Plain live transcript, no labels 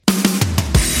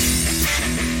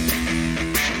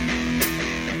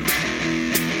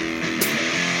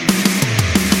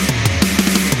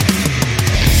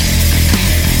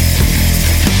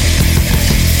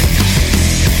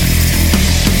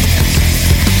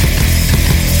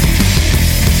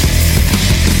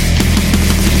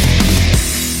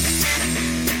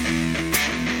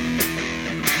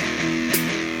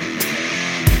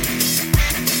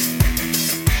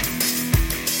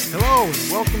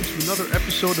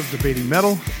episode of Debating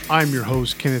Metal. I'm your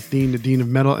host, Kenneth Dean, the Dean of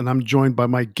Metal, and I'm joined by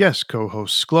my guest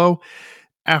co-host, Sklo.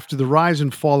 After the rise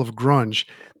and fall of grunge,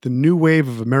 the new wave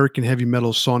of American heavy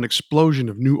metal saw an explosion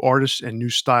of new artists and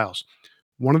new styles.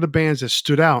 One of the bands that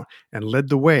stood out and led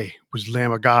the way was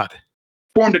Lamb of God.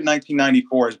 Formed in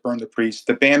 1994 as Burn the Priest,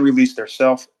 the band released their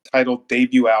self-titled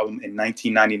debut album in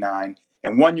 1999,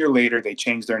 and 1 year later they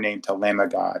changed their name to Lamb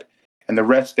of God, and the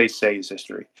rest, they say, is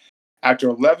history. After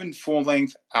 11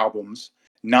 full-length albums,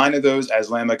 9 of those as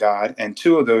Lamb of God and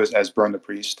 2 of those as Burn the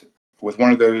Priest, with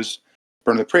one of those,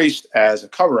 Burn the Priest, as a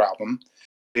cover album,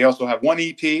 they also have 1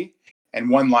 EP and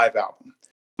 1 live album.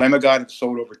 Lamb of God have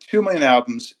sold over 2 million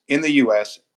albums in the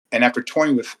US, and after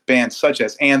touring with bands such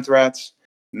as Anthrax,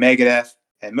 Megadeth,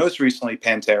 and most recently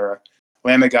Pantera,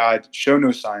 Lamb of God show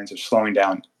no signs of slowing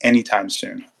down anytime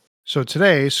soon. So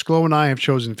today, Sklo and I have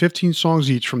chosen 15 songs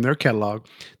each from their catalog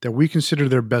that we consider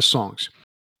their best songs.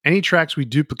 Any tracks we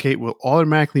duplicate will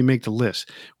automatically make the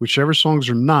list. Whichever songs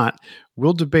are not,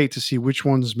 we'll debate to see which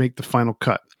ones make the final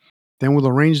cut. Then we'll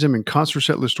arrange them in concert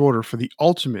set list order for the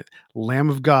ultimate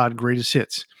Lamb of God greatest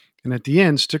hits. And at the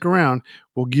end, stick around,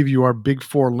 we'll give you our big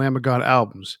 4 Lamb of God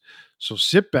albums. So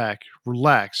sit back,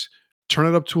 relax, turn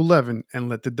it up to 11, and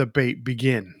let the debate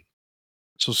begin.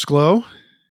 So Sklo,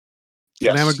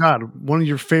 Yes. Lamb of God, one of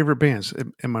your favorite bands.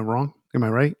 Am I wrong? Am I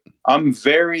right? I'm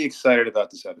very excited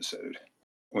about this episode.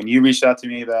 When you reached out to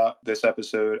me about this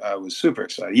episode, I was super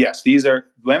excited. Yes,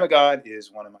 Lamb of God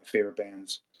is one of my favorite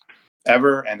bands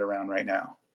ever and around right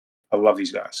now. I love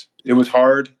these guys. It was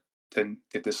hard to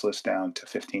get this list down to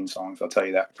 15 songs. I'll tell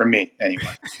you that, for me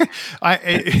anyway.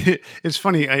 It's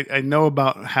funny. I know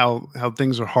about how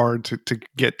things are hard to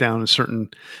get down a certain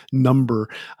number.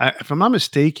 If I'm not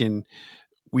mistaken,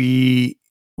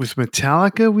 with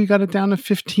Metallica, we got it down to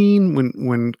 15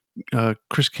 when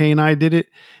Chris K and I did it.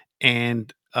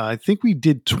 And I think we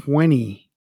did 20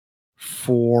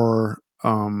 for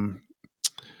Iron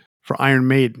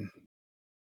Maiden.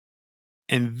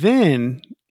 And then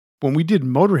when we did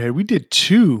Motorhead, we did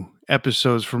 2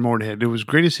 episodes for Motorhead. It was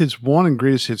Greatest Hits 1 and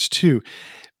Greatest Hits 2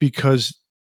 because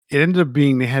it ended up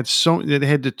being they had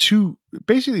the 2,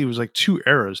 basically it was like 2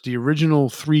 eras. The original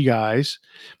 3 guys,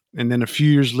 and then a few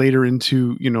years later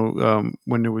into,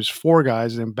 when there was 4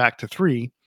 guys and then back to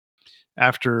 3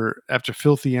 after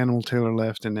Filthy Animal Taylor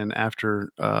left, and then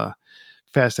after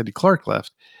Fast Eddie Clark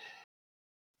left.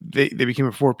 They became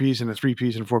a 4-piece and a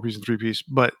 3-piece and a 4-piece and 3-piece.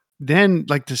 But then,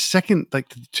 like the second,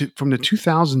 from the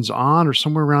 2000s on or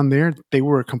somewhere around there, they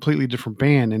were a completely different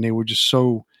band, and they were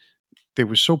so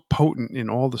potent in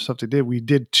all the stuff they did. We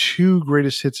did 2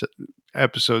 greatest hits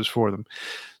episodes for them,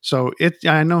 so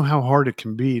I know how hard it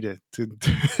can be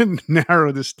to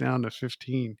narrow this down to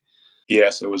 15.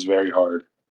 Yes, it was very hard.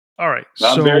 All right,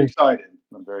 I'm very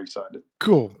excited.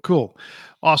 Cool.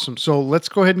 Awesome. So let's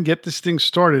go ahead and get this thing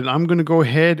started. I'm going to go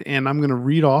ahead and I'm going to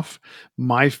read off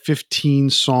my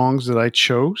 15 songs that I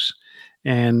chose.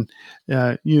 And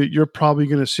you're probably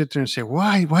going to sit there and say,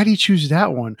 why do you choose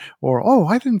that one? Or, oh,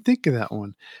 I didn't think of that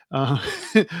one.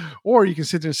 Or you can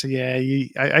sit there and say, yeah,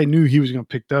 I knew he was going to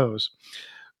pick those.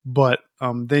 But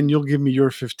then you'll give me your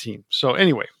 15. So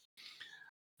anyway,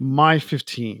 my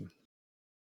 15.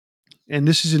 And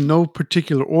this is in no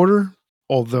particular order,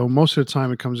 although most of the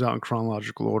time it comes out in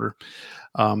chronological order.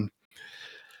 All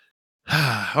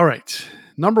right.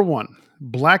 Number 1,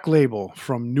 Black Label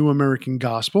from New American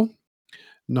Gospel.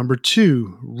 Number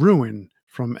 2, Ruin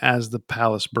from As the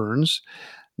Palace Burns.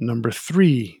 Number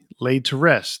 3, Laid to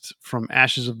Rest from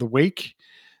Ashes of the Wake.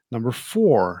 Number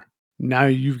 4, Now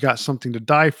You've Got Something to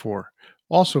Die For,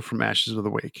 also from Ashes of the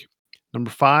Wake.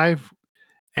 Number 5,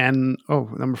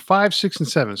 number 5, 6, and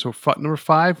 7. So number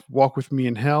 5, Walk With Me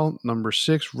in Hell. Number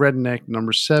 6, Redneck.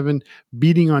 Number 7,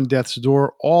 Beating on Death's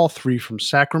Door. All 3 from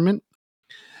Sacrament.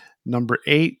 Number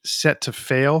 8, Set to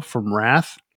Fail from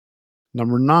Wrath.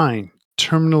 Number 9,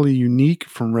 Terminally Unique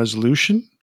from Resolution.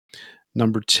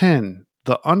 Number 10,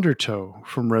 The Undertow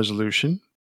from Resolution.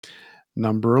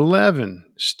 Number 11,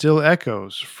 Still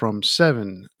Echoes from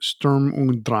 7, Sturm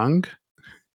und Drang.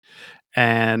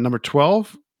 And number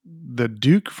 12, The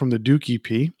Duke from the Duke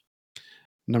EP.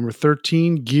 Number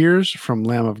 13, Gears from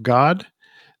Lamb of God,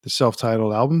 the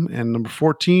self-titled album. And number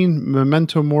 14,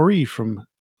 Memento Mori from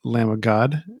Lamb of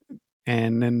God.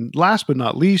 And then last but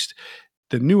not least,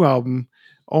 the new album,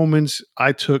 Omens,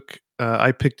 I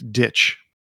picked Ditch.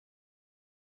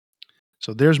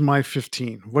 So there's my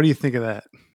 15. What do you think of that?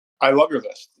 I love your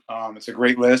list. It's a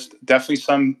great list. Definitely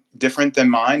some different than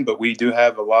mine, but we do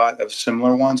have a lot of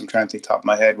similar ones. I'm trying to think top of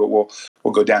my head, but we'll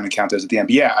go down and count those at the end.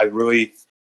 But yeah, I really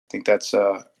think that's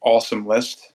an awesome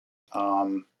list.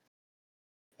 And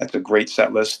That's a great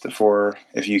set list for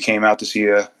if you came out to see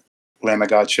a Lamb of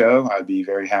God show. I'd be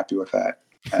very happy with that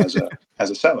as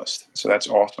a set list. So that's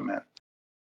awesome, man.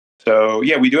 So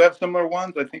yeah, we do have similar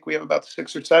ones. I think we have about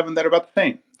 6 or 7 that are about the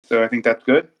same. So I think that's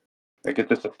good. That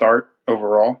gets us a start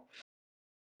overall.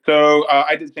 So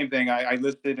I did the same thing. I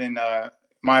listed in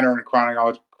minor and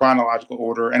chronological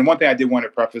order. And one thing I did want to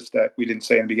preface that we didn't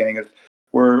say in the beginning is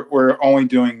we're only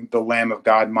doing the Lamb of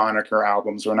God moniker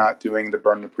albums. We're not doing the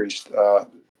Burn the Priest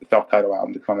self-titled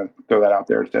album. Just want to throw that out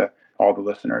there to all the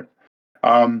listeners.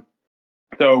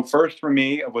 So first for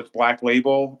me was Black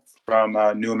Label from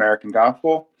New American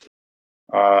Gospel.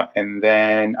 And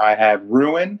then I have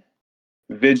Ruin,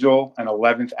 Vigil, and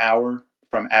 11th Hour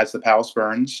from As the Palace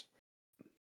Burns.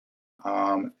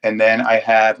 And then I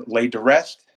have Laid to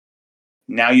Rest,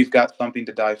 Now You've Got Something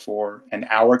to Die For, and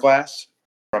Hourglass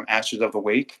from Ashes of the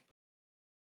Wake.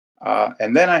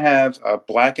 And then I have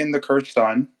Blacken the Cursed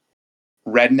Sun,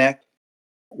 Redneck,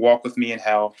 Walk With Me in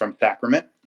Hell from Sacrament.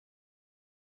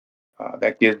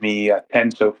 That gives me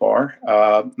 10 so far.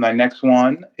 My next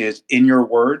one is In Your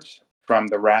Words from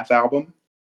the Wrath album.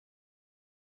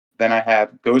 Then I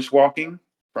have Ghost Walking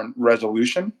from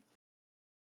Resolution.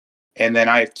 And then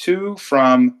I have 2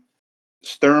 from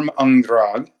Sturm und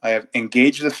Drang. I have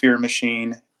Engage the Fear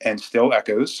Machine and Still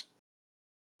Echoes.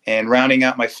 And rounding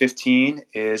out my 15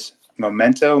 is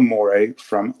Memento Mori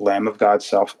from Lamb of God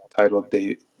self-titled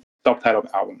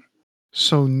album.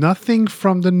 So nothing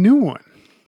from the new one.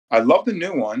 I love the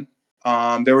new one.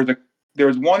 There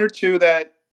was 1 or 2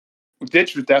 that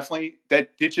Ditch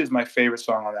is my favorite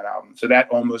song on that album. So that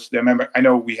almost, I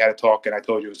know we had a talk and I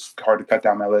told you it was hard to cut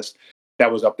down my list.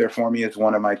 That was up there for me as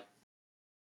one of my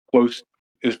it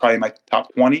was probably my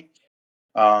top 20.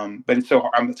 But it's so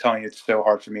hard. I'm telling you, it's so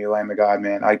hard for me, Lamb of God,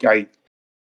 man. I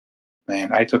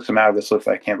took some out of this list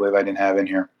I can't believe I didn't have in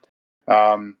here.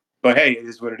 But hey, it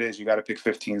is what it is. You got to pick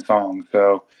 15 songs.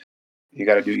 So you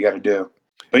got to do.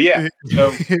 But yeah,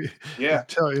 so yeah,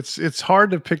 it's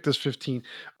hard to pick this 15.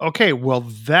 Okay, well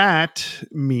that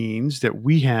means that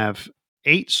we have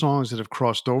 8 songs that have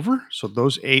crossed over, so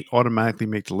those 8 automatically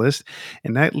make the list,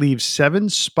 and that leaves 7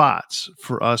 spots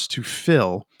for us to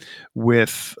fill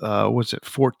with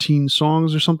 14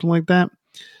 songs or something like that.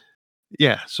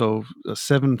 Yeah, so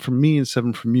 7 from me and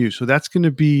 7 from you. So that's going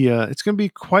to be it's going to be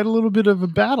quite a little bit of a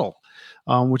battle,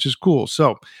 which is cool.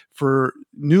 So for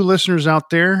new listeners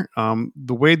out there,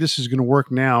 the way this is going to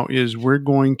work now is we're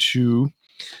going to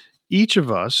each of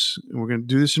us. We're going to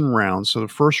do this in rounds. So the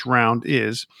first round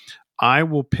is I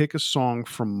will pick a song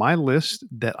from my list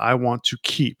that I want to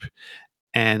keep,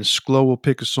 and Sklo will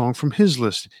pick a song from his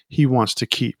list he wants to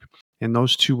keep, and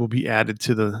those 2 will be added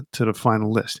to the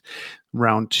final list.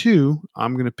 Round 2,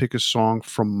 I'm going to pick a song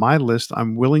from my list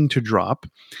I'm willing to drop,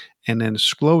 and then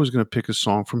Sklo is going to pick a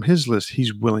song from his list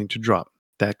he's willing to drop.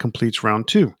 That completes round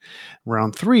 2.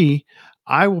 Round 3,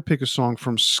 I will pick a song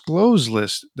from Sklo's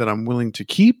list that I'm willing to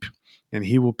keep, and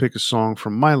he will pick a song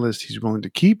from my list he's willing to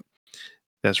keep.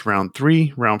 That's round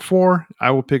 3. Round 4,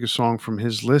 I will pick a song from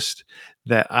his list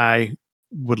that I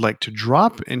would like to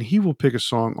drop, and he will pick a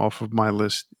song off of my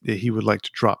list that he would like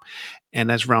to drop.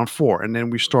 And that's round 4. And then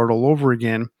we start all over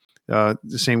again, the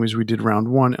same as we did round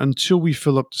 1, until we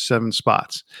fill up the 7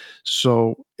 spots.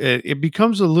 So it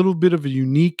becomes a little bit of a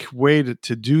unique way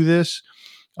to do this,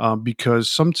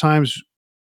 because sometimes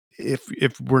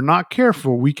if we're not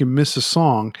careful, we can miss a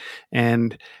song.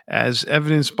 And as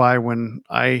evidenced by when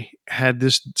I had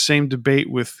this same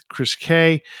debate with Chris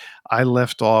K, I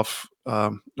left off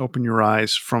Open Your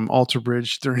Eyes from Alter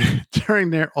Bridge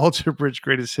during their Alter Bridge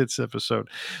Greatest Hits episode.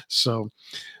 So,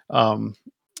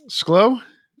 Sklo,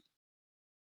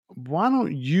 why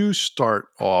don't you start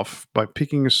off by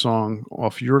picking a song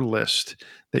off your list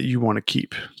that you want to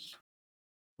keep?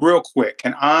 Real quick,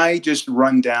 can I just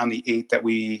run down the 8 that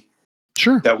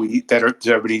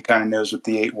everybody kind of knows what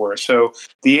the 8 were? So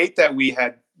the 8 that we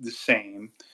had the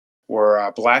same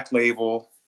were Black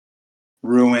Label,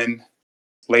 Ruin,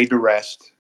 Laid to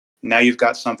Rest, Now You've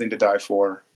Got Something to Die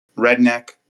For,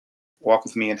 Redneck, Walk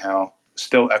With Me in Hell,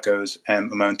 Still Echoes, and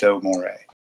Memento Mori.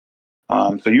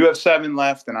 So you have 7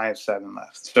 left, and I have 7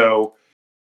 left. So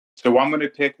I'm going to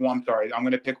pick one. Sorry, I'm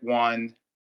going to pick one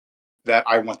that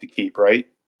I want to keep. Right?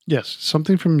 Yes,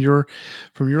 something from your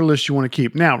list you want to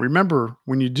keep. Now, remember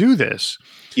when you do this.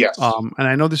 Yes. And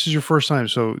I know this is your first time,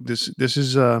 so this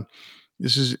is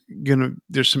gonna.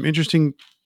 There's some interesting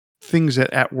things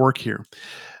at work here,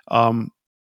 and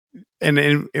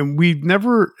we've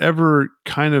never ever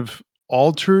kind of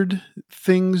altered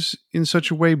things in such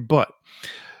a way, but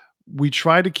we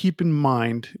try to keep in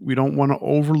mind we don't want to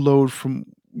overload from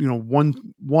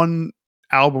one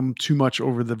album too much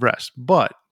over the rest,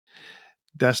 but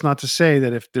that's not to say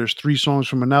that if there's 3 songs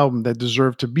from an album that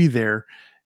deserve to be there,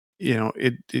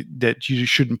 that you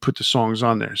shouldn't put the songs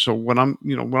on there. So what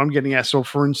I'm getting at, so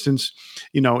for instance,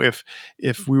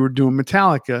 if we were doing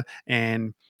Metallica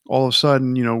and all of a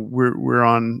sudden, we're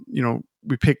on,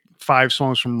 we pick 5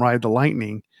 songs from Ride the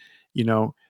Lightning, you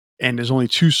know, and there's only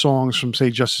 2 songs from, say,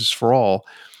 Justice for All.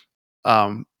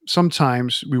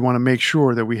 Sometimes we want to make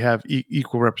sure that we have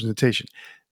equal representation,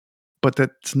 but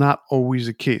that's not always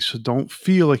the case. So don't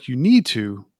feel like you need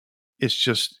to. It's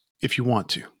just if you want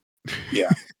to.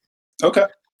 Yeah. Okay.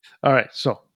 All right.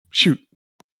 So shoot.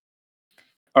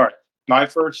 All right. My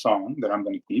first song that I'm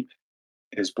going to keep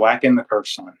is Black in the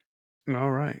Cursed Sun.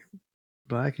 All right.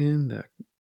 Black in the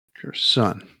Cursed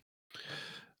Sun.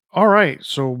 All right.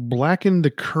 So Black in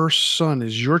the Cursed Sun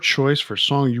is your choice for a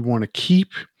song you want to keep.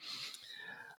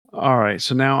 All right.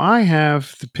 So now I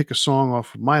have to pick a song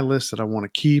off of my list that I want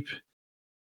to keep.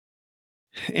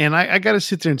 And I got to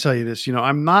sit there and tell you this.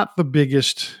 I'm not the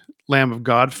biggest Lamb of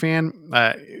God fan.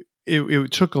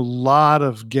 It took a lot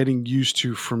of getting used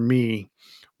to for me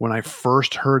when I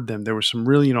first heard them. There was some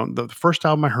really, the first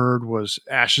album I heard was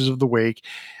Ashes of the Wake.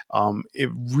 It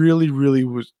really,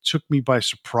 really took me by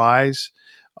surprise.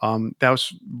 That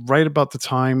was right about the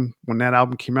time when that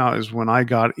album came out is when I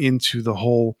got into the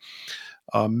whole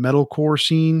metalcore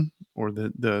scene, or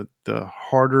the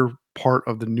harder part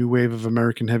of the new wave of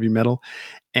American heavy metal.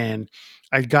 And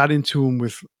I got into them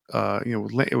with,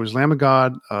 it was Lamb of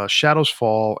God, Shadows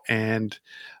Fall, and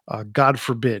God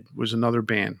Forbid was another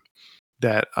band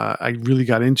that I really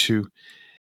got into.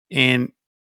 And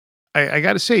I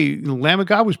got to say, Lamb of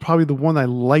God was probably the one I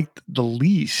liked the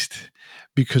least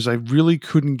because I really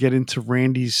couldn't get into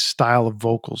Randy's style of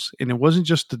vocals. And it wasn't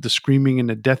just the screaming and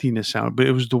the deathiness sound, but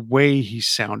it was the way he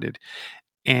sounded.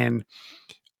 And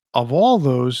of all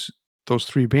those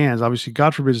 3 bands, obviously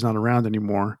God Forbid is not around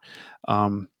anymore.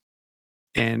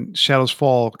 And Shadows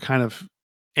Fall kind of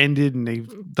ended, and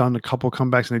they've done a couple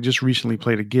comebacks, and they just recently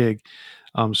played a gig.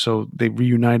 So they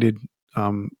reunited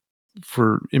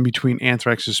for in between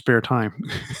Anthrax's spare time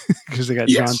because they got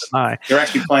John Deny. They're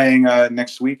actually playing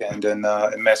next weekend in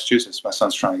Massachusetts. My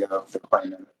son's trying to go. They're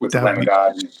playing with the Lamb of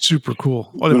God. Super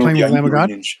cool. Oh, they're playing with Lamb of God?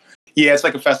 Yeah, it's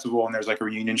like a festival, and there's like a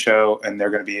reunion show, and they're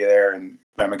going to be there, and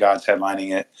Lamb of God's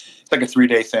headlining it. It's like a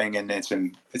 3-day thing, and it's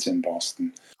in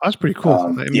Boston. That's pretty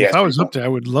cool. If I was up there, I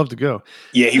would love to go.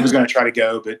 Yeah, he was going to try to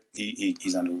go, but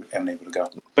he's unable to go.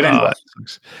 But anyway,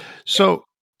 so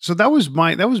that was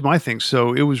my thing.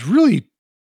 So it was really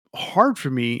hard for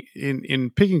me in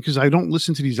picking because I don't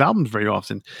listen to these albums very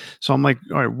often. So I'm like,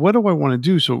 all right, what do I want to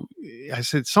do? So I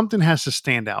said something has to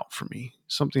stand out for me.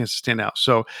 Something has to stand out.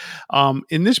 So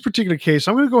in this particular case,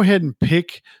 I'm going to go ahead and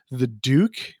pick The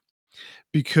Duke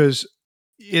because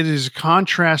it is a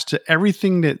contrast to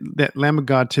everything that Lamb of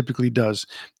God typically does.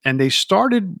 And they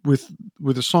started with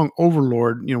the song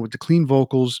Overlord, with the clean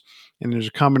vocals, and there's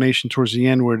a combination towards the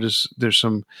end where there's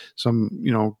some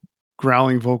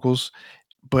growling vocals.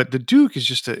 But The Duke is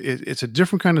just it's a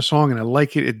different kind of song, and I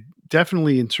like it. It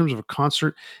definitely, in terms of a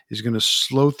concert, is going to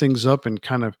slow things up and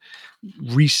kind of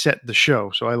reset the show.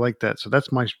 So I like that. So that's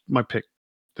my pick,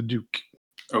 The Duke.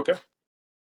 Okay.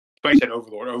 But you said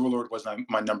Overlord. Overlord was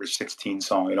my number 16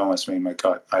 song. It almost made my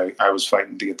cut. I was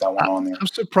fighting to get that one on there. I'm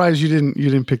surprised you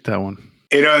didn't pick that one.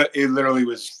 It literally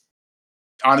was,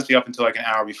 honestly, up until like an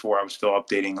hour before, I was still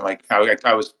updating. Like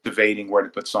I was debating where to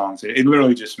put songs. It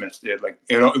literally just missed it. Like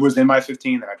it was in my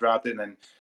 15, then I dropped it, and then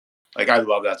like I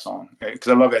love that song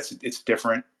because I love it. It's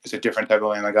different. It's a different type of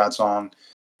Lamb of God song,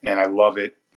 and I love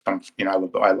it. I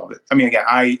love it. I mean, again,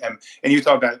 I am, and you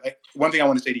talk about one thing I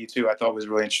want to say to you too. I thought was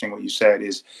really interesting what you said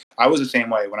is I was the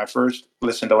same way when I first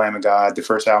listened to Lamb of God. The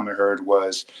first album I heard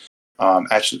was,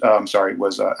 As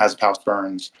the Palace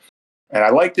Burns, and I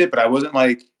liked it, but I wasn't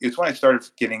like. It's when I started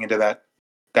getting into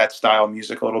that style of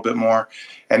music a little bit more,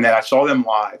 and then I saw them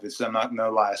live. I'm not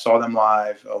no lie. I saw them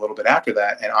live a little bit after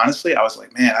that, and honestly, I was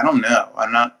like, man, I don't know.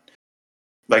 I'm not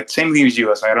like same thing as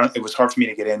you. It was hard for me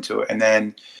to get into it, and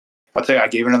then. I'll tell you, I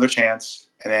gave it another chance,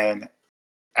 and then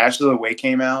Ashes of the Wake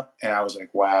came out, and I was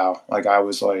like, wow. Like, I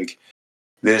was like,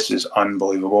 this is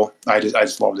unbelievable. I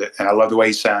just loved it. And I love the way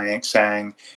he sang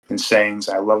and sings.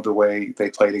 I love the way they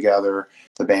play together,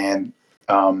 the band.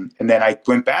 And then I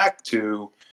went back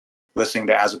to listening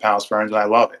to As the Palace Burns, and I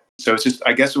love it. So it's just,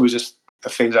 I guess it was just a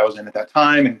phase I was in at that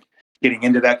time, and getting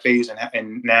into that phase.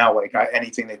 And now, like,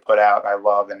 anything they put out, I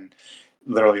love. And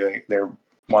literally, they're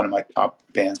one of my top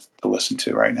bands to listen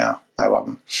to right now. I love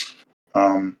them.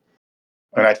 And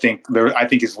I think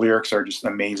his lyrics are just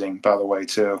amazing, by the way,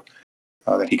 too,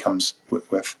 that he comes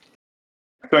with.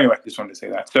 So anyway, just wanted to say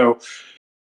that. So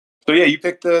So yeah, you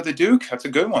picked the Duke. That's a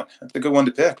good one. That's a good one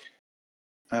to pick.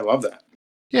 I love that.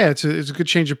 Yeah, it's a good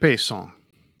change of pace song.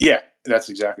 Yeah, that's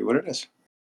exactly what it is.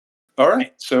 All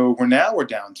right. So we're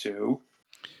down to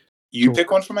you So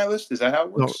pick one for my list. Is that how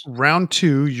it no, works? round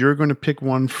 2, you're going to pick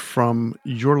one from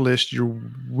your list you're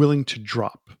willing to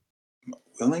drop.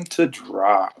 Willing to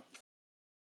drop.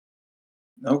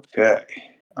 Okay.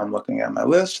 I'm looking at my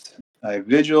list. I have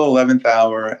Vigil, 11th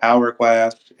Hour,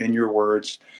 Hourglass, In Your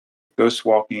Words, Ghost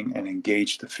Walking, and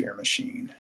Engage the Fear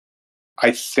Machine.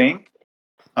 I think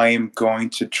I am going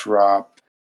to drop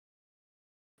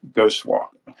Ghost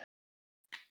Walking.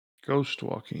 Ghost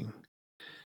Walking.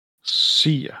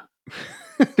 See ya.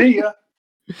 See ya.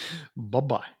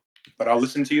 Bye-bye. But I'll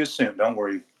listen to you soon. Don't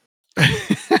worry.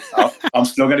 I'm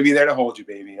still going to be there to hold you,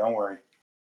 baby. Don't worry.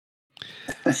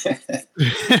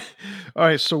 All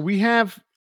right, so we have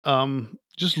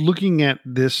just looking at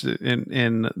this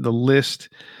and the list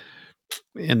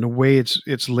and the way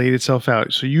it's laid itself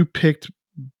out. So you picked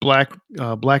Black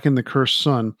and the Cursed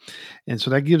Sun, and so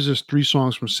that gives us 3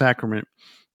 songs from Sacrament.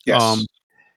 Yes.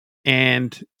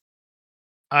 And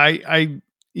I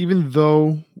even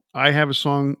though I have a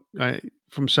song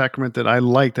from Sacrament that I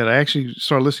like that I actually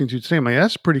started listening to today, I'm like,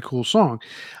 that's a pretty cool song.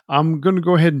 I'm going to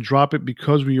go ahead and drop it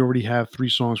because we already have 3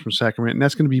 songs from Sacrament, and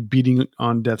that's going to be Beating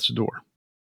on Death's Door.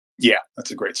 Yeah,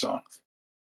 that's a great song.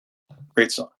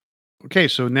 Great song. Okay,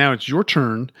 so now it's your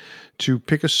turn to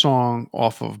pick a song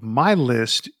off of my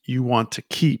list you want to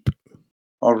keep.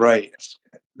 All right.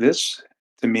 This,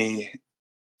 to me,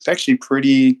 it's actually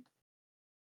pretty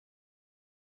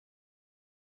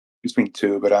between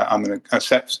 2, but I'm going to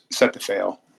set to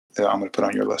fail. I'm going to put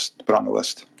on your list. Put on the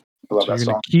list. I love So that you're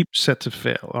going song. to keep Set to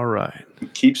Fail. All right.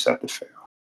 Keep Set to Fail,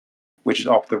 which is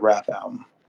off the Wrath album.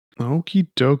 Okie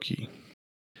dokie.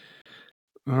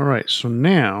 All right, so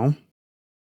now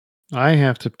I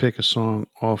have to pick a song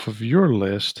off of your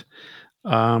list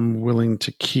I'm willing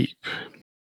to keep.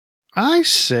 I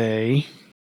say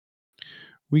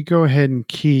we go ahead and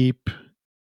keep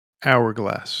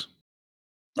Hourglass.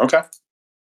 Okay.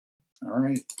 All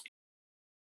right.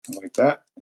 I like that.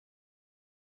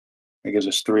 It gives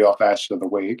us 3 off Ashes of the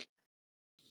Wake,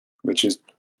 which is,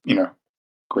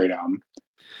 great album.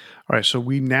 All right, so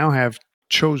we now have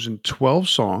chosen 12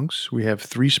 songs. We have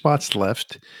 3 spots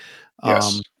left.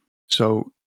 Yes.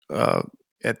 So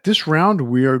at this round,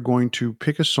 we are going to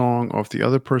pick a song off the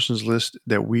other person's list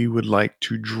that we would like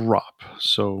to drop.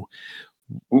 So,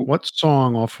 Ooh, what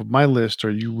song off of my list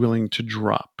are you willing to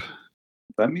drop?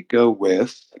 let me go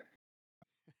with.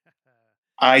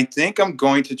 I think I'm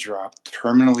going to drop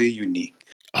Terminally Unique.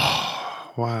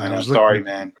 Oh, wow. And I'm sorry,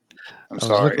 man. I'm I was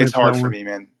sorry. looking It's at that hard for one. me,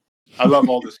 man. I love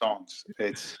all the songs.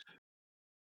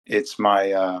 It's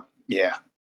my yeah.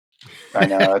 I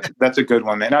know that's a good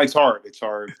one, man. No, it's hard. It's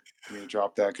hard for me to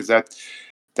drop that because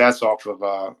that's off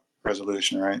of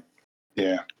Resolution, right?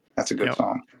 Yeah, that's a good Yep.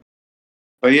 song.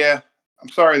 But yeah, I'm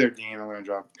sorry there, Dean. I'm gonna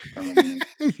drop Terminally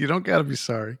Unique. You don't got to be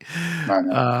sorry. I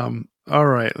know. All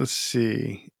right. Let's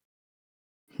see.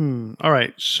 All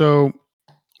right. So,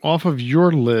 off of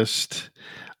your list,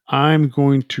 I'm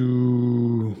going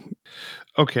to.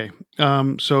 Okay.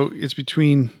 So it's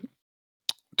between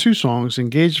 2 songs: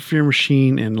 "Engage the Fear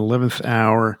Machine" and "11th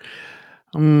Hour."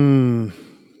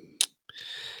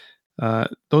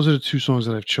 Those are the 2 songs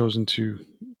that I've chosen to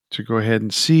go ahead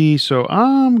and see. So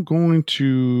I'm going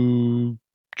to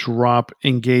drop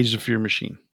 "Engage the Fear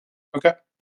Machine." Okay.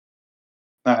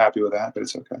 Not happy with that, but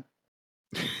it's okay.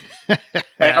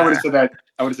 I would have said that.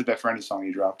 I would have said that for any song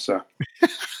you dropped. So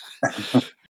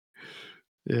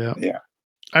Yeah. yeah.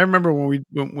 I remember when we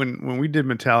did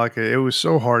Metallica, it was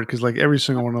so hard because like every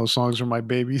single one of those songs are my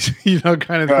babies,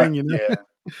 kind of thing, Yeah.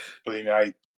 Believe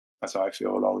me, that's how I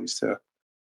feel with all these too.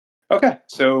 Okay,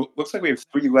 so looks like we have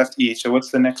 3 left each. So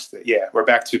what's the next? Yeah, we're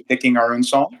back to picking our own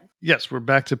song. Yes, we're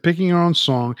back to picking our own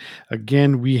song.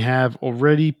 Again, we have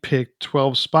already picked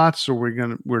 12 spots, so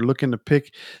we're looking to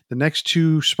pick the next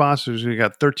 2 spots. So we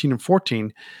got 13 and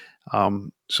 14.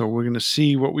 So we're gonna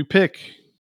see what we pick.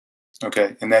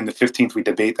 Okay, and then the 15th we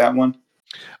debate that one.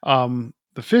 The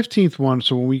 15th one.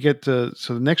 So when we get to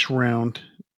the next round,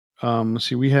 let's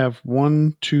see, we have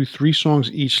 1, 2, 3 songs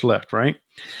each left, right?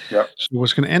 Yep. So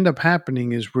what's going to end up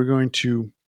happening is we're going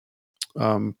to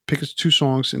pick us 2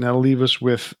 songs, and that'll leave us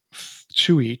with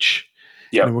 2 each.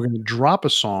 Yep. And then we're going to drop a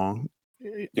song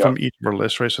Yep. from each of our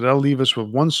lists, right? So that'll leave us with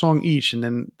 1 song each, and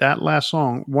then that last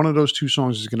song, one of those 2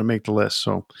 songs is going to make the list.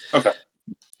 So Okay.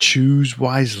 choose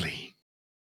wisely.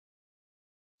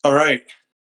 All right.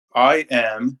 I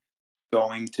am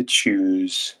going to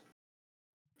choose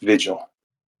Vigil.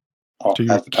 So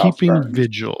you're keeping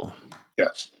Vigil.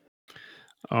 Yes.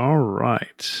 All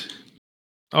right.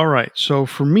 All right. So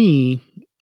for me,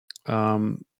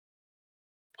 um,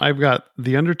 I've got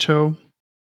the Undertow,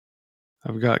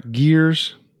 I've got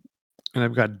Gears, and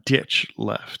I've got Ditch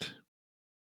left.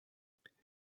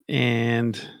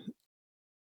 And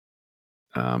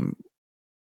um,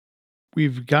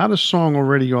 we've got a song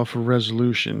already off of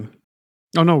Resolution.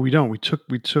 Oh no, we don't. We took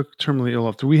Terminally Ill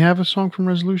off. Do we have a song from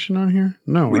Resolution on here?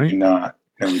 No, We do right? not.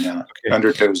 No, we not. Okay.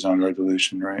 Undertow's on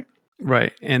Resolution, right?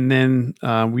 Right. And then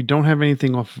we don't have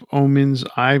anything off of Omens.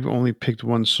 I've only picked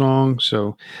one song.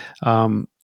 So um,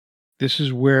 this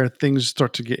is where things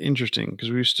start to get interesting because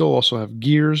we still also have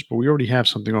Gears, but we already have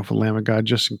something off of Lamb of God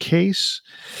just in case.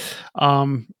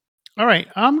 Um, all right.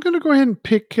 I'm going to go ahead and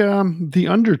pick The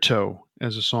Undertow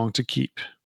as a song to keep.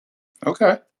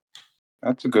 Okay.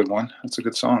 That's a good one. That's a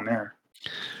good song there.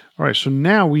 All right. So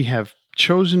now we have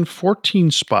chosen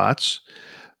 14 spots.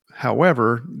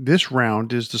 However, this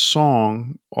round is the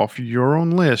song off your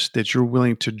own list that you're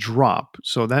willing to drop.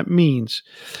 So that means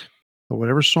that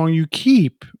whatever song you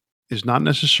keep is not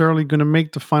necessarily going to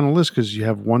make the final list because you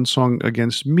have one song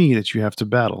against me that you have to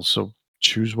battle. So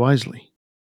choose wisely.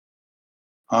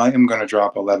 I am going to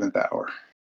drop 11th Hour.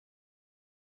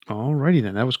 Alrighty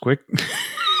then. That was quick.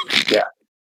 Yeah.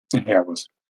 Yeah, it was.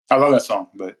 I love that song,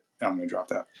 but I'm going to drop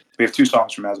that. We have two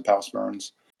songs from As the Palace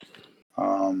Burns.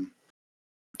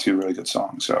 Two really good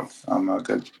songs. So I'm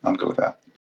good. I'm good with that.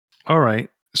 All right.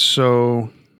 So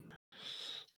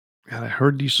God, I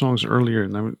heard these songs earlier,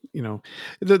 and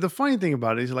the funny thing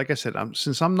about it is, like I said,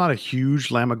 since I'm not a huge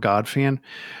Lamb of God fan,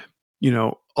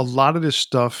 a lot of this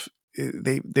stuff,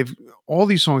 they've all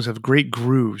these songs have great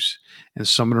grooves, and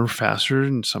some of them are faster,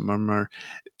 and some of them are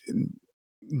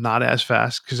not as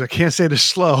fast because I can't say they're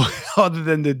slow, other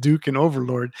than the Duke and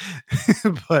Overlord.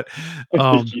 But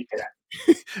Yeah.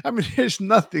 I mean, there's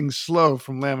nothing slow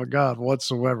from Lamb of God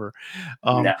whatsoever.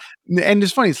 Um, No. and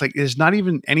it's funny. It's like there's not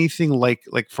even anything like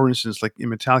for instance, like in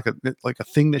Metallica, like a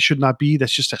thing that should not be.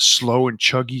 That's just as slow and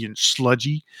chuggy and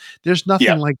sludgy. There's nothing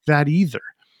Yeah. like that either.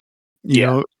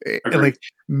 Yeah. Agreed. Like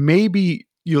maybe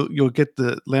you'll get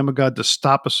the Lamb of God to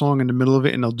stop a song in the middle of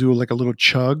it, and they'll do like a little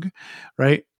chug,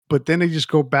 right? But then they just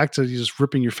go back to just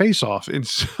ripping your face off, and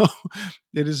so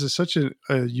it is such a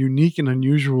unique and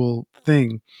unusual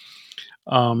thing.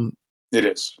 It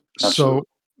is. So Absolutely.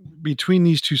 between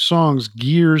these two songs,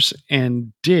 Gears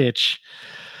and Ditch,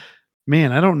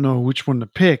 man, I don't know which one to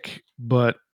pick,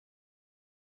 but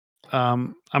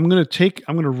I'm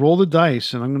gonna roll the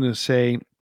dice and I'm gonna say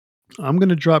I'm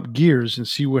gonna drop Gears and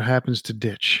see what happens to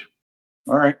Ditch.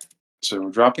 All right. So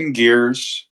we're dropping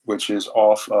Gears, which is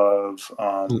off of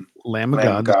Lamb of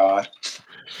Lamb of God. God.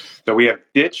 So we have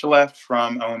Ditch left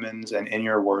from Omens and In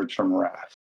Your Words from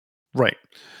Wrath. Right.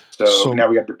 So So now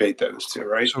we have to debate those two,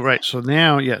 right? so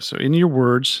now, yeah, so in your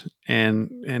words and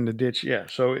the Ditch, yeah.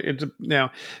 So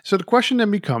so the question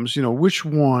then becomes, which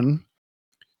one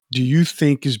do you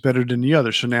think is better than the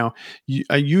other? So now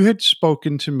you had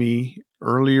spoken to me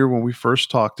earlier when we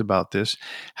first talked about this,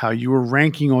 how you were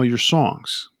ranking all your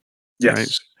songs, right?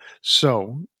 Yes,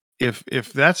 So if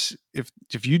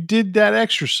you did that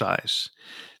exercise,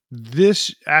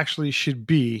 this actually should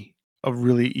be a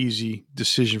really easy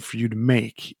decision for you to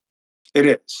make. it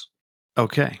is,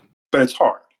 Okay. but it's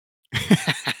hard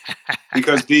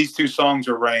because these two songs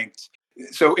are ranked.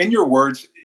 So In Your Words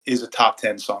is a top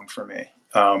 10 song for me,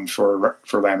 for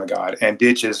Lamb of God, and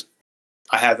Ditch is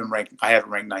I have them ranked. I have it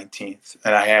ranked 19th,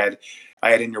 and I had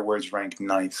In Your Words ranked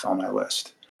 9th on my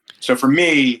list. So for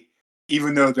me,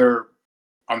 even though they're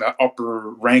on the upper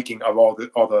ranking of all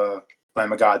the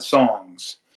Lamb of God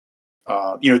songs,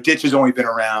 Ditch has only been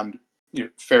around,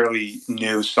 fairly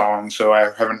new song, so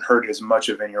I haven't heard as much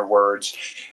of In Your Words.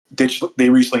 Ditch, they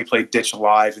recently played Ditch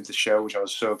live at the show, which I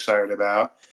was so excited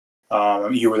about.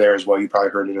 You were there as well. You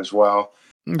probably heard it as well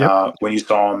Yep. when you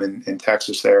saw him in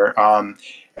Texas there.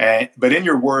 But In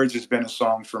Your Words has been a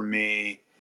song for me.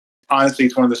 Honestly,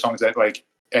 it's one of the songs that, like,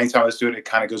 anytime I listen to it, it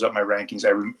kind of goes up my rankings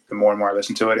the more and more I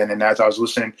listen to it. And then as I was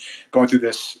going through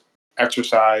this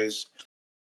exercise,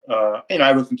 I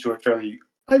listened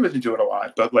to it a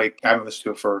lot, but like I haven't listened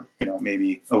to it for,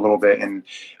 maybe a little bit. And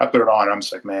I put it on and I'm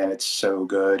just like, man, it's so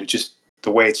good. It's just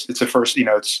the way it's the first,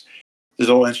 there's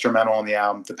a little instrumental on the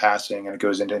album, The Passing, and it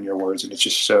goes into In Your Words, and it's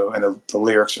just and the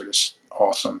lyrics are just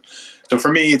awesome. So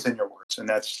for me, it's In Your Words, and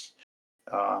that's.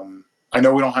 I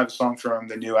know we don't have a song from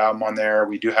the new album on there.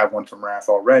 We do have one from Wrath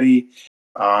already,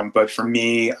 but for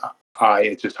me,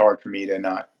 it's just hard for me to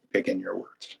not pick In Your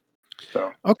Words.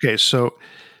 So Okay.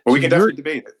 but we can definitely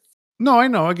debate it. No, I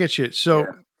know, I get you. So,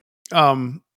 Yeah.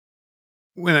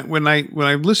 when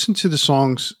I listen to the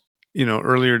songs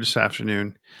earlier this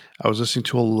afternoon, I was listening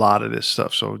to a lot of this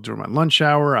stuff. So during my lunch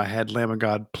hour, I had Lamb of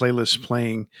God playlists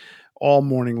playing all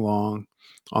morning long.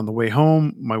 On the way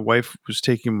home, my wife was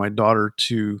taking my daughter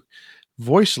to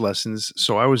voice lessons,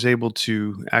 so I was able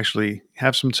to actually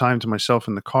have some time to myself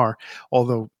in the car.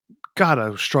 Although, God, I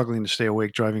was struggling to stay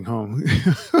awake driving home.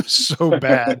 It was so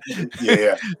bad.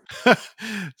 Yeah,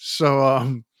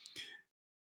 So,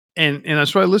 and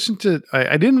that's why I listened to.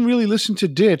 I didn't really listen to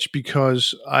Ditch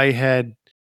because I had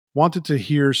wanted to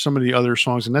hear some of the other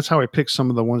songs, and that's how I picked some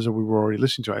of the ones that we were already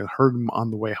listening to. I heard them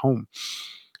on the way home.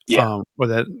 yeah. Or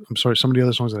that I'm sorry, some of the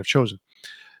other songs that I've chosen.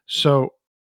 So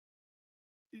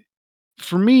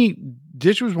for me,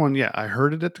 Ditch was one. Yeah, I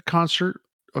heard it at the concert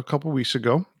a couple weeks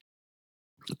ago.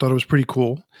 I thought it was pretty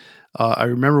cool. I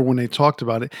remember when they talked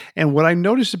about it, and what I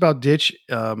noticed about Ditch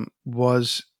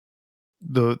was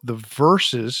the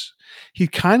verses.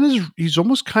 He's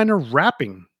almost kind of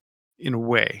rapping in a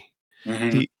way.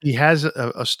 Hmm. He has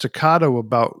a staccato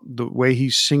about the way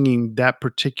he's singing that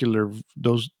particular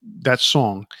that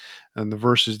song and the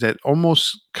verses that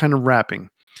almost kind of rapping,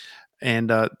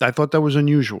 and I thought that was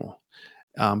unusual.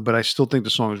 But I still think the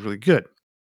song is really good.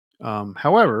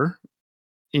 However,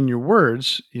 in your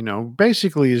words,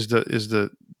 basically is the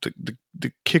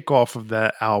kickoff of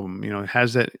that album. It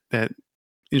has that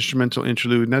instrumental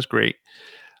interlude, and that's great.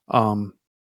 Um,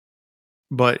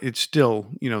 but it's still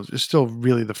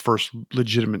really the first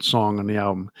legitimate song on the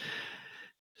album.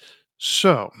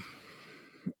 So,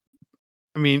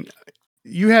 I mean,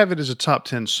 you have it as a top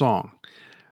 10 song,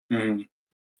 Hmm.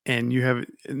 and you have it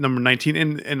at number 19,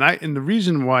 and the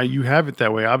reason why you have it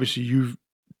that way, obviously you've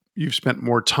spent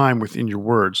more time within your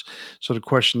words. So the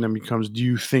question then becomes, do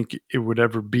you think it would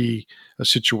ever be a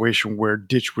situation where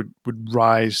Ditch would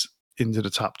rise into the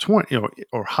top 20,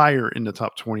 or higher in the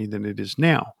top 20 than it is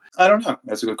now? I don't know.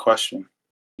 That's a good question.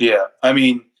 Yeah, I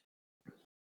mean,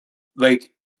 like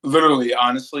literally,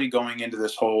 honestly, going into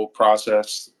this whole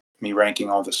process, me ranking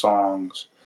all the songs,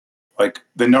 like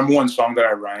the number one song that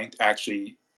I ranked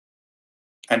actually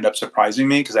ended up surprising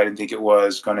me because I didn't think it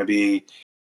was going to be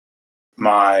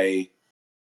my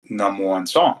number one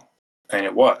song, and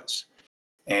it was.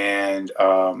 And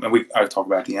we I talk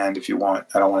about it at the end if you want.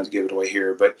 I don't want to give it away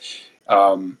here,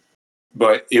 um,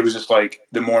 but it was just like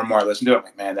the more and more I listened to it, I'm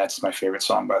like, man, that's my favorite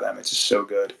song by them. It's just so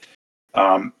good.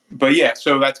 But yeah,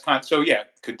 so that's so yeah.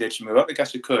 Could Ditch move up? I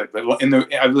guess it could. But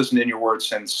I've listened to In Your Words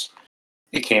since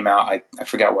it came out. I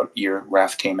forgot what year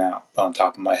Wrath came out on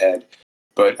top of my head,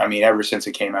 but I mean, ever since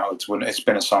it came out, it's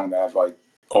been a song that I've like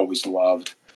always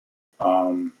loved.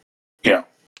 Um, you know,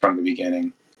 from the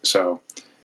beginning. So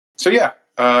yeah.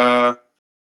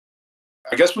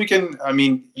 I guess we can. I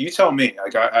mean, you tell me.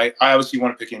 Like, I obviously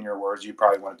want to pick In Your Words. You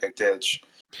probably want to pick Ditch.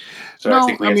 So I No,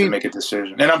 think we I have to mean, make a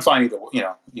decision, and I'm fine either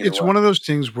it's way. one of those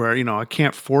things where, I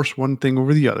can't force one thing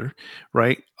over the other,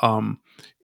 right? And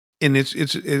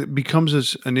it becomes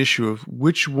as an issue of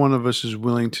which one of us is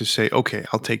willing to say, okay,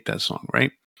 I'll take that song,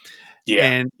 right? Yeah,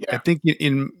 And I yeah. think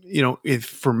if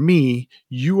for me,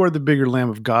 you are the bigger Lamb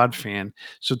of God fan.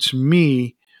 So to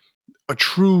me, a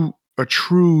true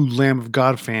Lamb of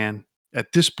God fan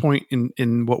at this point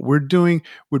in what we're doing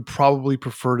would probably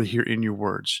prefer to hear In Your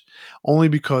Words, only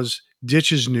because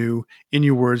Ditch is new. In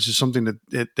Your Words is something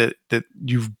that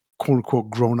you've quote unquote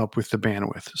grown up with the band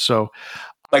with. So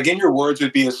Like In Your Words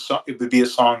would be it would be a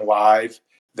song live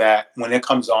that when it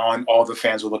comes on, all the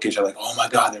fans will look at each other like, "Oh my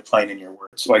God, they're playing In Your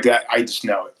Words!" Like that, I just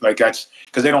know it. Like that's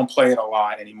because they don't play it a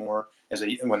lot anymore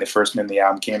when the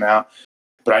album came out.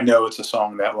 But I know it's a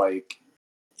song that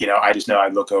I just know I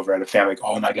look over at a fan like,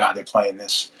 "Oh my God, they're playing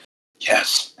this."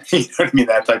 Yes, you know what I mean,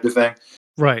 that type of thing.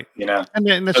 right, You know, and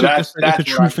then so it's a that's where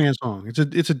true I fan song.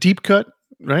 It's a deep cut,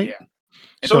 right? yeah.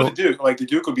 And so is the So Duke. Like the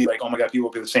Duke would be like, "Oh my God," people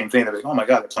will be the same thing. They're like, "Oh my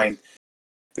God, they're playing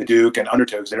the Duke and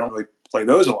Undertow." They don't really play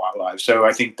those a lot live. So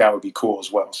I think that would be cool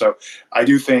as well. So I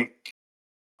do think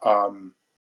um,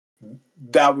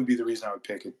 that would be the reason I would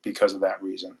pick it because of that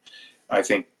reason. I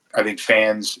think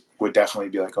fans would definitely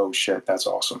be like, "Oh shit, that's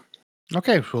awesome."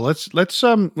 okay, well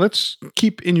let's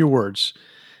keep In Your Words,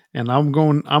 and I'm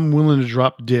willing to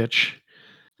drop Ditch.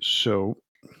 So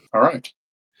All right.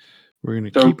 we're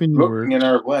gonna So keep In Your looking at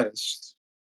Words. our list,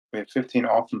 we have 15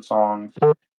 awesome songs,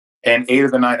 and 8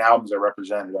 of the 9 albums are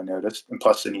represented. I noticed, and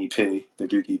plus an EP, the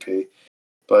Duke EP.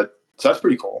 But so that's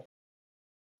pretty cool.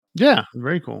 Yeah,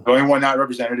 very cool. The only one not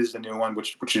represented is the new one,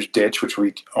 which is Ditch, which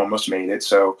we almost made it.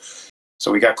 So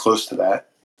we got close to that.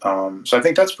 So I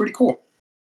think that's pretty cool.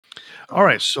 All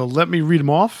right, so let me read them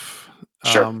off.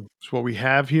 Sure. It's what we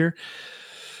have here.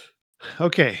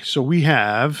 Okay, so we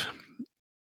have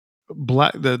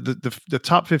the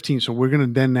top 15. So we're going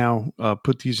to then now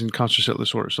put these in concert set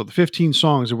list order. So the 15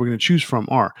 songs that we're going to choose from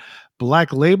are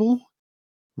Black Label,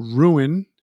 Ruin,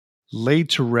 Laid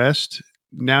to Rest,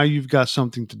 Now You've Got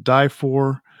Something to Die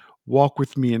For, Walk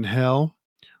With Me in Hell,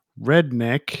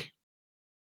 Redneck,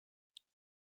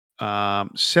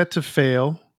 Set to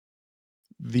Fail,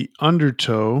 The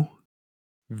Undertow,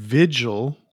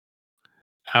 Vigil,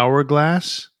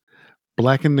 Hourglass,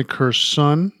 Black and the Cursed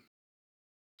Sun,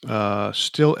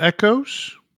 Still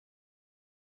Echoes,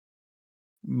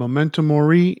 Memento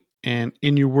Mori, and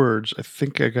In Your Words. I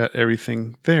think I got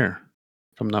everything there,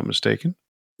 if I'm not mistaken.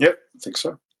 Yep, I think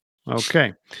so.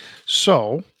 Okay.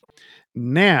 So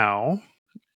now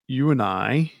you and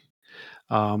I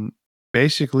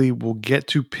basically will get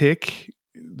to pick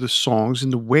the songs in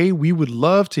the way we would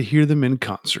love to hear them in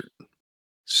concert.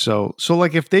 So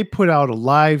like if they put out a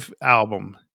live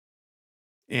album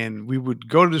and we would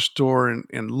go to the store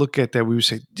and look at that, we would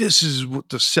say, this is what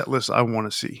the set list I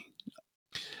want to see.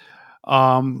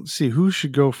 Let's see who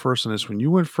should go first on this one.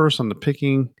 You went first on the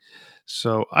picking.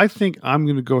 So I think I'm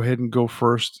going to go ahead and go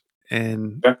first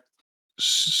and Okay.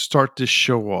 start this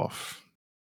show off.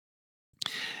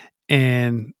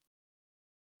 And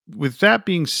with that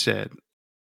being said,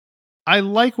 I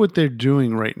like what they're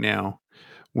doing right now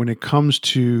when it comes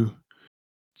to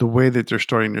the way that they're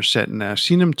starting their set. And I've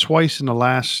seen them twice in the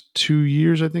last 2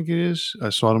 years, I think it is. I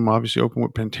saw them obviously open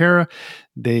with Pantera.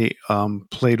 They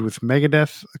played with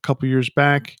Megadeth a couple years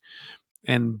back.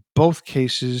 And both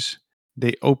cases,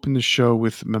 they opened the show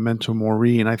with Memento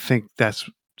Mori. And I think that's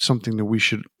something that we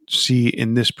should see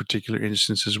in this particular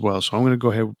instance as well. So I'm going to go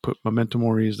ahead and put Memento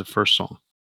Mori as the first song.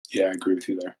 Yeah, I agree with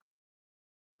you there.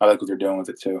 I like what they're doing with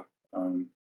it too.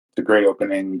 It's a great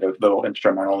opening, the little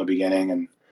instrumental in the beginning, and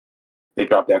they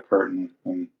drop that curtain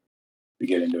and we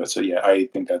get into it. So yeah, I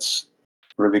think that's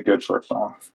really good for a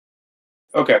song.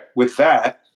 Okay, with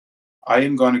that, I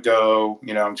am going to go.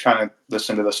 I'm trying to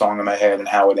listen to the song in my head and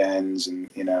how it ends, and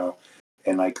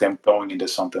and like them going into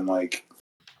something like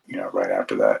right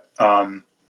after that. And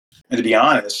to be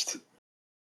honest,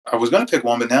 I was going to pick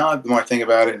one, but now the more I think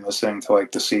about it and listening to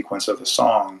like the sequence of the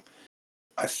song,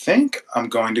 I think I'm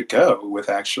going to go with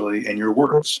actually In Your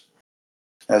Words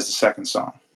as the second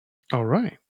song. All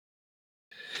right.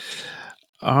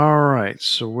 All right.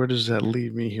 So where does that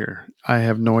leave me here? I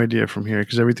have no idea from here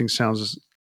because everything sounds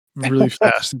really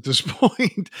fast at this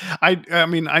point. I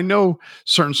mean, I know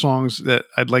certain songs that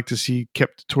I'd like to see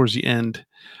kept towards the end.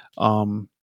 Um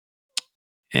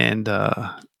and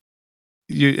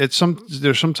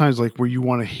there's sometimes like where you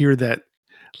want to hear that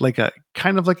like a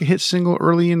kind of like a hit single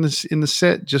early in the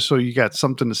set just so you got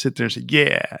something to sit there and say,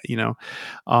 yeah.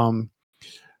 Um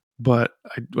but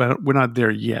we're not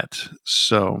there yet.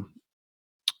 So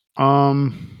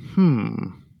how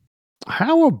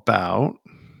about,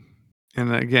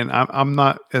 and again, I'm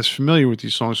not as familiar with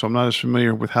these songs, so I'm not as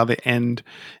familiar with how they end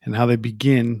and how they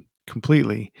begin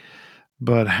completely.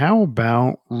 But how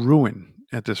about Ruin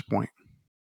at this point?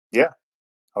 Yeah,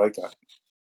 I like that.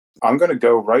 I'm going to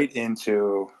go right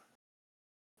into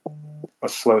a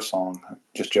slow song.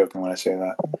 Just joking when I say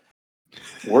that.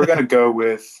 We're going to go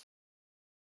with,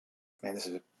 man, this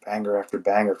is banger after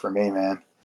banger for me, man.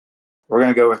 We're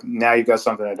going to go with Now You've Got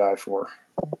Something to Die For.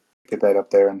 Get that up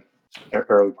there in the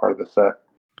early part of the set.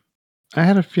 I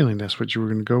had a feeling that's what you were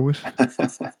going to go with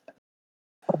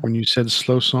when you said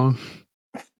slow song.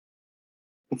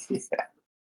 Yeah.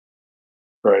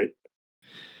 Right.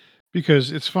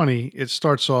 Because it's funny, it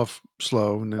starts off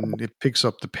slow and then it picks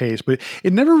up the pace, but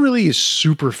it never really is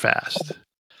super fast.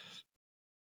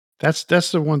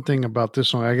 That's the one thing about this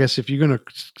song. I guess if you're gonna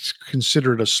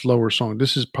consider it a slower song,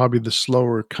 this is probably the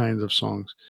slower kinds of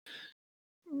songs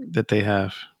that they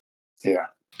have. Yeah.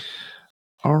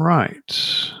 All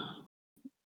right.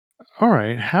 All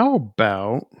right. How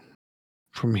about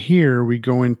from here we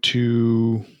go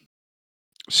into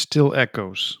Still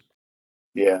Echoes?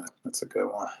 Yeah, that's a good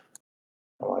one.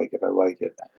 I like it. I like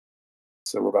it.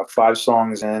 So we're about 5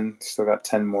 songs in. Still got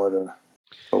 10 more to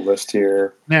list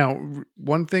here. Now,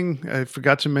 one thing I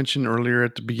forgot to mention earlier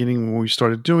at the beginning when we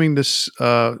started doing this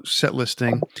set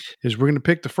listing is we're going to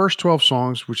pick the first 12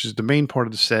 songs, which is the main part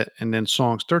of the set, and then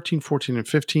songs 13, 14, and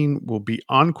 15 will be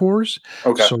encores.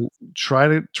 Okay. So try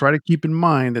to keep in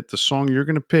mind that the song you're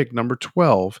going to pick, number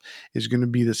 12, is going to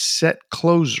be the set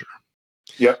closer.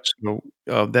 Yep. So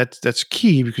that's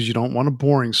key because you don't want a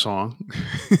boring song.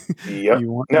 Yep.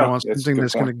 You want No, that's a something good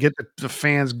that's going to point. get the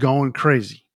fans going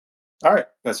crazy. All right.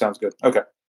 That sounds good. Okay.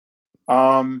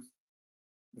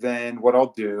 Then what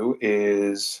I'll do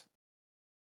is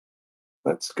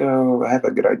let's go. I have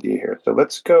a good idea here. So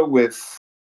let's go with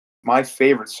my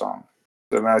favorite song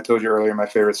So I told you earlier my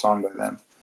favorite song by them.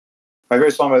 My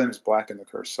favorite song by them is Black and the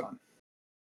Cursed Sun.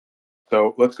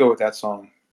 So let's go with that song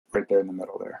right there in the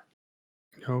middle there.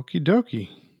 Okie dokie.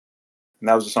 And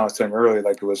that was the song I was telling you earlier.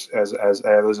 Like it was as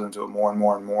I listened to it more and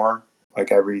more and more. Like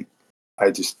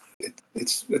it's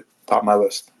top of my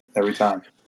list every time.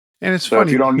 And it's so funny.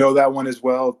 If you don't know that one as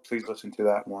well, please listen to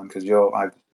that one because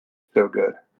so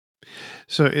good.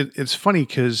 So it's funny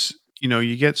because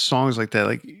you get songs like that.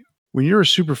 Like when you're a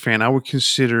super fan, I would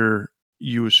consider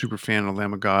you a super fan of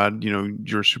Lamb of God.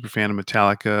 You're a super fan of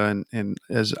Metallica, and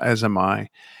as am I.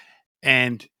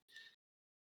 And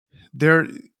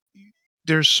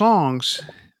there's songs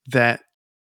that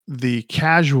the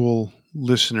casual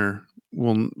listener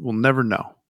will never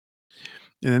know.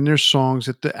 And then there's songs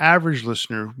that the average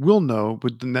listener will know,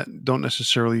 but don't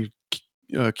necessarily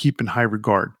keep in high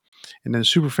regard. And then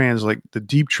super fans, like the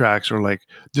deep tracks, are like,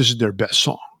 this is their best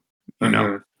song,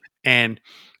 Mm-hmm. And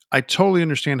I totally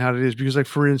understand how it is because, like,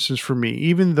 for instance, for me,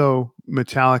 even though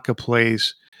Metallica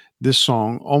plays this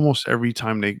song almost every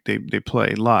time they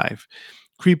play live,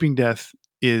 Creeping Death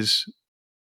is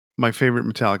my favorite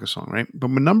Metallica song, right? But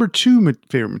my number two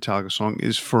favorite Metallica song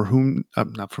is not For Whom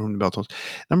the Bell Tolls.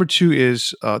 Number two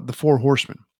is The Four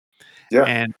Horsemen. Yeah.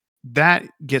 And that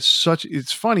gets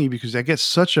it's funny because that gets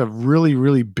such a really,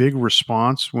 really big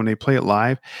response when they play it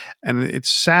live. And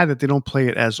it's sad that they don't play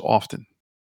it as often.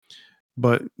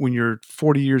 But when you're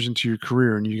 40 years into your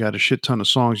career and you got a shit ton of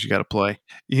songs you got to play,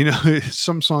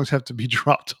 some songs have to be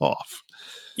dropped off.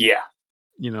 Yeah.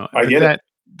 But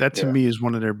that to me is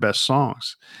one of their best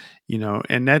songs,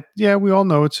 and that, we all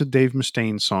know it's a Dave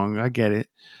Mustaine song. I get it.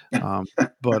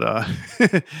 But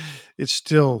it's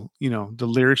still, the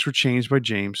lyrics were changed by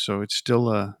James, so it's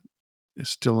still an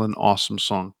awesome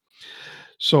song.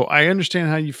 So I understand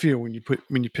how you feel when you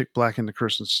pick Black and the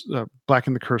Cursed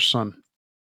Sun.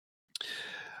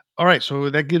 All right, so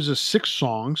that gives us 6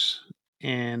 songs,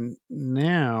 and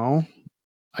now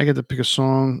I get to pick a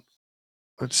song.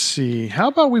 Let's see. How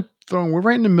about we're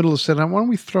right in the middle of the set. Why don't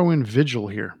we throw in Vigil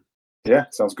here? Yeah,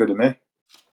 sounds good to me.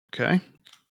 Okay.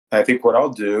 I think what I'll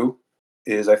do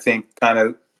is kind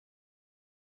of,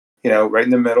 right in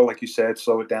the middle, like you said,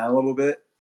 slow it down a little bit,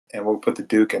 and we'll put the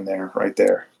Duke in there, right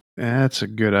there. That's a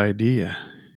good idea.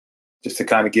 Just to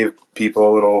kind of give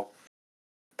people a little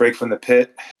break from the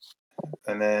pit,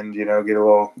 and then, get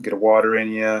a water in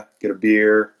you, get a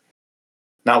beer,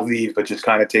 not leave, but just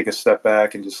kind of take a step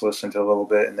back and just listen to a little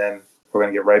bit, and then we're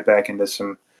going to get right back into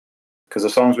some, because the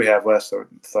songs we have left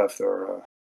are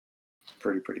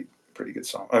pretty good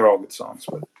songs. They're all good songs,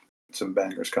 but some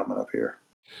bangers coming up here.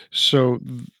 So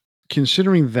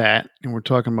considering that, and we're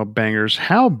talking about bangers,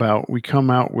 how about we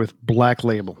come out with Black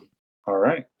Label? All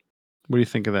right. What do you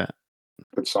think of that?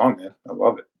 Good song, man. I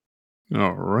love it.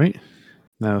 All right.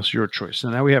 Now it's your choice. So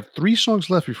now we have 3 songs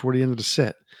left before the end of the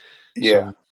set. Yeah.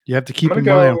 So you have to keep in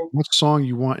mind what song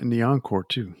you want in the encore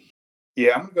too.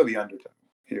 Yeah, I'm gonna go the undertow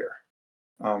here.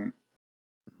 You're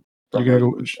gonna go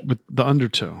with the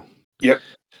undertow. Yep.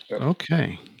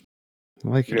 Okay. I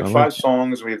like it. We have 5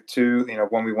 songs. We have 2.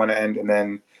 One we want to end, and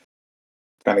then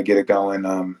kind of get it going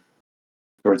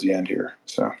towards the end here.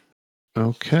 So.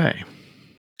 Okay.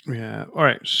 Yeah. All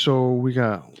right. So we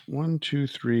got 1, 2,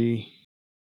 3,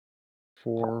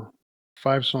 4,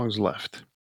 5 songs left.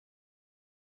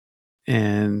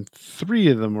 And 3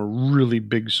 of them are really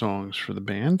big songs for the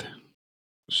band.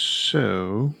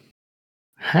 So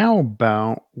how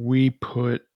about we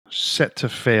put Set to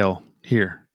Fail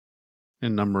here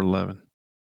in number 11?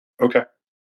 Okay.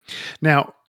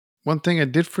 Now, one thing I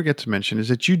did forget to mention is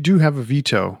that you do have a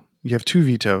veto. You have 2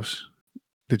 vetoes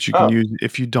that you can use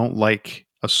if you don't like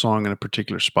a song in a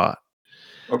particular spot.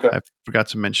 Okay. I forgot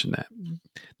to mention that.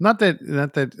 Not that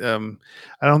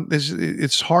I don't.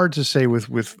 It's hard to say with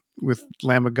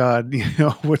Lamb of God,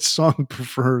 what song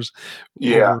prefers.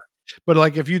 Yeah. But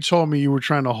like if you told me you were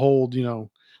trying to hold,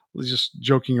 just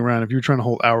joking around, if you were trying to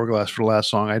hold Hourglass for the last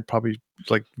song, I'd probably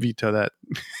like veto that.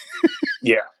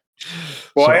 Yeah.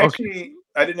 Well, So,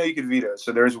 I didn't know you could veto.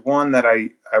 So there's one that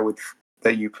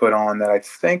that you put on that I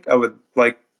think I would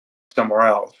like somewhere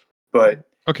else. But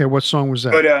okay, what song was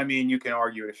that? But I mean, you can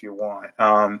argue it if you want.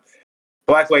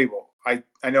 Black Label. I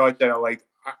know I said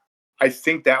I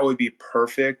think that would be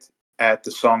perfect at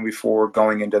the song before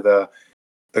going into the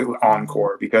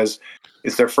encore because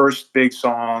it's their first big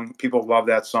song. People love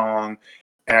that song,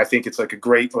 and I think it's like a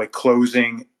great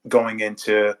closing going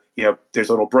into there's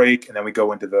a little break and then we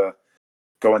go into the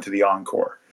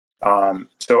encore.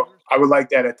 So I would like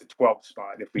that at the 12th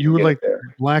spot if we you can would get like it there.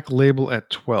 Black Label at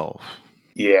 12.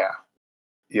 Yeah.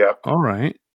 Yep. All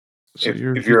right. So if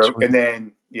you're and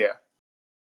then I think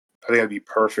that'd be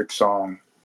perfect song.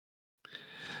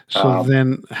 So Um,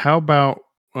 then, how about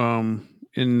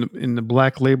in the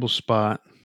Black Label spot?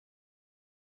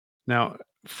 Now,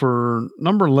 for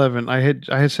number 11, I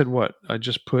had said what? I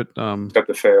just put Got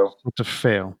to fail. Set to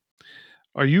Fail.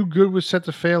 Are you good with Set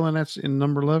to Fail, and that's in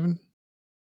number 11?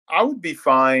 I would be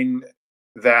fine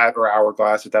that or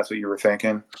Hourglass if that's what you were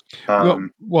thinking.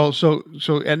 Well, so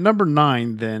at number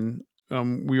 9, then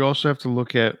we also have to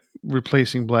look at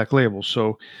replacing Black Label.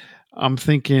 So I'm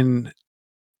thinking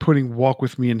putting Walk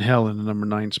with Me in Hell in the number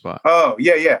 9 spot. Oh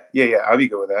yeah. I'll be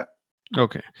good with that.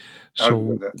 Okay, I'll be so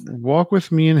good with that. Walk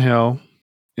with Me in Hell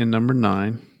in number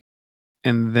 9,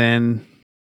 and then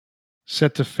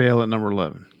Set to Fail at number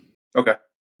 11. Okay.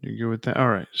 You good with that? All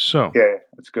right. So Yeah,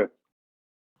 that's good.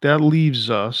 that leaves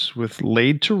us with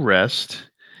Laid to Rest,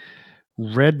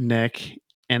 Redneck,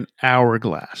 and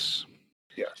Hourglass.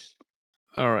 Yes.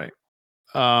 All right.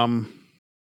 Um,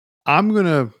 I'm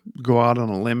gonna go out on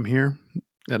a limb here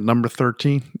at number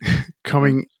 13,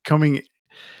 Hmm. coming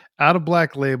out of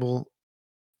Black Label,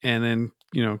 and then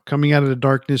coming out of the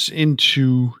darkness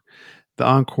into the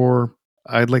encore.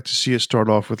 I'd like to see it start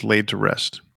off with Laid to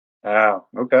Rest. Oh,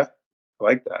 okay. I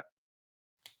like that.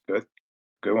 Good.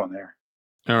 Good one there.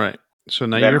 All right. So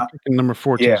now And then you're picking number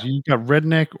 14. yeah, So you got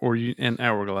Redneck and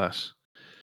Hourglass.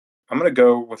 I'm gonna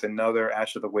go with another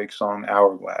Ash of the Wake song,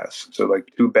 Hourglass. So like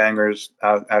two bangers,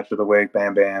 Ash of the Wake,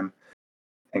 Bam Bam,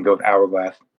 and go with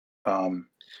Hourglass. Um,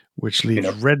 Which you leaves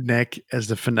know, Redneck as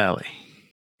the finale.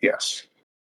 yes,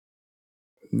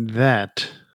 That,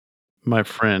 my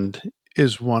friend,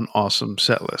 is one awesome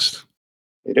set list.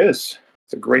 it is.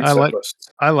 It's a great I set like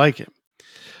list. I like it.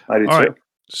 I do All right. too.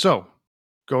 So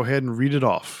go ahead and read it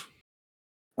off.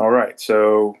 All right,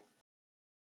 so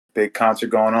big concert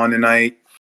going on tonight.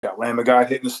 Got Lamb of God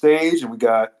hitting the stage, and we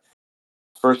got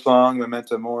first song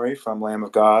Memento Mori from Lamb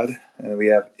of God, and we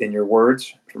have In Your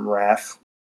Words from Wrath,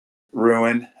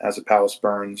 Ruin as the Palace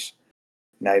Burns.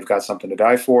 Now you've got something to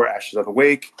die for, Ashes of the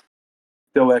Wake,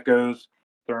 Still Echoes,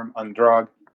 Therm Undrog,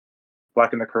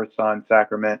 Black and the Cursed Sun,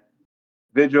 Sacrament,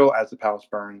 Vigil as the Palace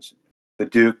Burns, The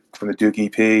Duke from the Duke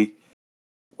EP,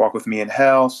 Walk with Me in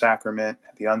Hell, Sacrament,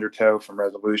 The Undertow from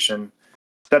Resolution,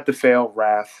 Set to Fail,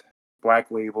 Wrath,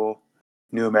 Black Label,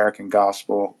 New American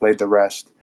Gospel, Laid the Rest,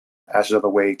 Ashes of the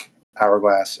Wake,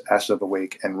 Hourglass, Ashes of the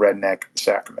Wake, and Redneck,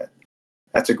 Sacrament.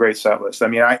 That's a great set list. I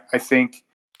mean, I think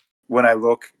when I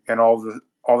look and all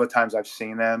the times I've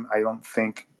seen them, I don't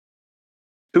think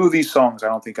two of these songs I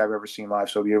don't think I've ever seen live,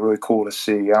 so it'd be really cool to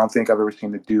see. I don't think I've ever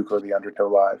seen the Duke or the Undertow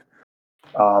live,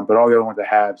 but all the other ones I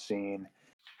have seen,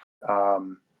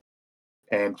 um,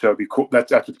 and so it'd be cool.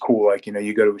 That's what's cool. Like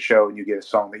you go to a show and you get a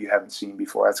song that you haven't seen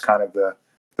before. That's kind of the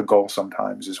goal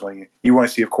sometimes is when you want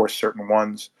to see, of course, certain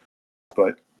ones,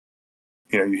 but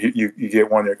you get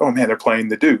one there. Oh man, they're playing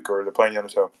the Duke or they're playing the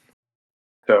Undertow.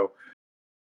 So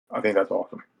I think that's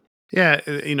awesome. Yeah,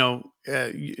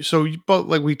 so both,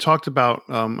 like we talked about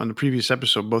on the previous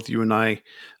episode, both you and I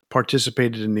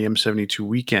participated in the M72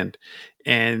 weekend,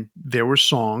 and there were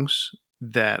songs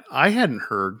that I hadn't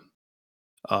heard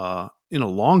in a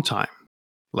long time,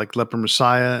 like Leper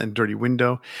Messiah and Dirty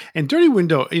Window. And Dirty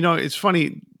Window, it's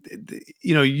funny,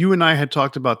 you and I had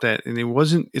talked about that, and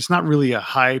it's not really a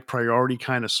high priority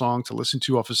kind of song to listen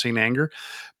to off of Saint Anger,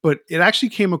 but it actually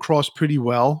came across pretty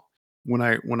well when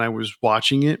I was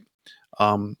watching it.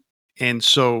 Um, and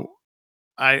so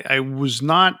I was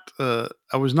not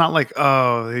like,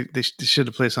 oh, they should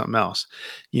have played something else,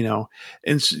 you know.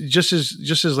 And just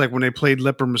as like when they played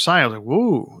Leper Messiah, I was like,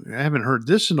 whoa, I haven't heard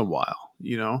this in a while,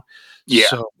 you know. Yeah.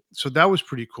 So that was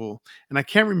pretty cool. And I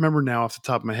can't remember now off the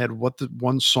top of my head what the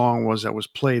one song was that was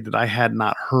played that I had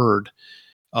not heard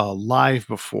live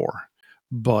before,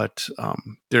 but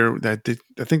I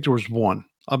think there was one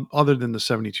other than the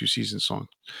 72 season song.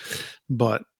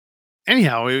 But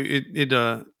anyhow,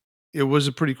 it was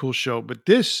a pretty cool show. But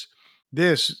this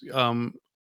this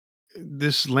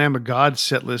Lamb of God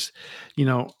set list, you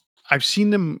know, I've seen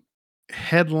them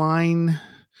headline.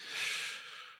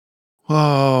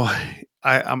 Oh,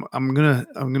 I'm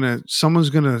gonna someone's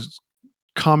gonna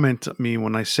comment at me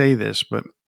when I say this, but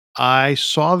I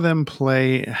saw them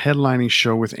play a headlining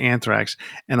show with Anthrax,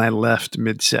 and I left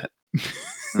mid set.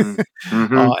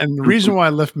 Mm-hmm. And the reason why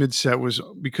I left mid set was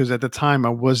because at the time I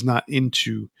was not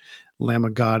into Lamb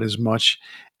of God as much,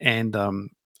 and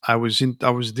I was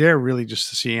there really just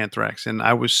to see Anthrax, and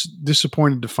I was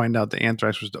disappointed to find out that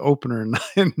Anthrax was the opener and,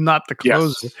 and not the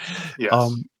closer, Yes.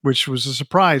 Yes. which was a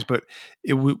surprise. But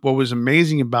what was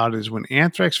amazing about it is when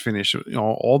Anthrax finished,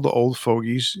 all the old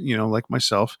fogies, like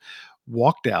myself,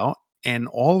 walked out, and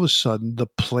all of a sudden the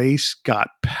place got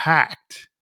packed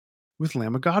with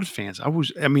Lamb of God fans.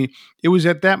 I mean, it was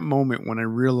at that moment when I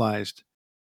realized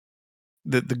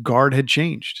the guard had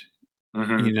changed.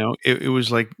 Hmm. It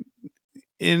was like,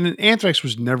 and Anthrax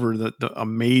was never a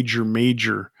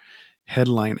major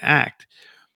headline act.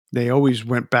 They always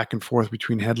went back and forth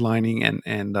between headlining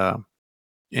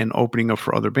and opening up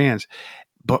for other bands.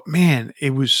 But man,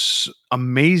 it was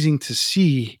amazing to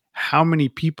see how many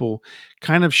people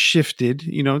kind of shifted.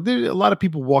 A lot of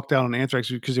people walked out on Anthrax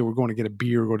because they were going to get a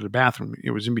beer or go to the bathroom.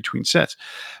 It was in between sets.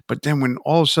 But then when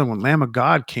all of a sudden when Lamb of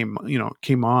God came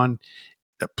on,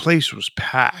 the place was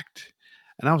packed.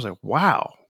 And I was like,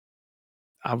 wow,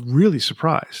 I'm really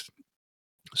surprised.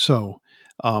 So,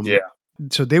 um, Yeah.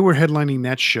 so they were headlining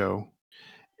that show,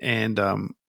 and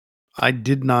I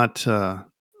did not,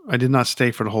 I did not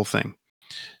stay for the whole thing.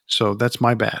 So that's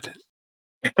my bad.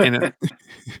 And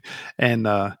and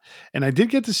and I did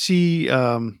get to see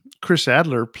Chris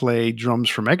Adler play drums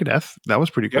for Megadeth. That was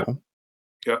pretty Yep. cool.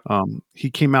 Yep. He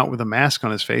came out with a mask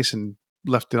on his face and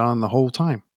left it on the whole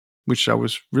time, which I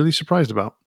was really surprised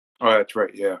about. Oh, that's right.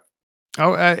 Yeah.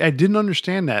 I didn't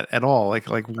understand that at all. Like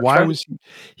I why tried to, was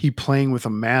he playing with a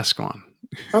mask on?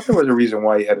 I thought there was a reason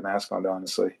why he had a mask on,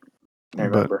 honestly. I But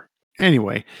remember.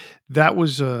 anyway, that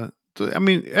was I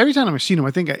mean, every time I've seen them,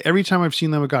 I think every time I've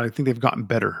seen them, God, I think they've gotten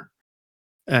better.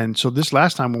 And so this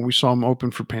last time when we saw them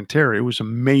open for Pantera, it was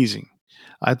amazing.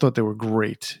 I thought they were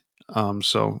great.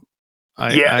 So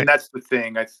Yeah, I and that's the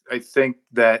thing. I think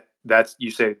that's,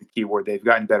 you say the key word. They've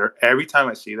gotten better every time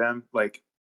I see them. Like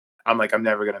I'm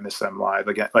never gonna miss them live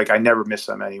again. Like I never miss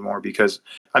them anymore because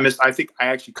I think I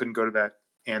actually couldn't go to that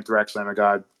Anthrax Lamb of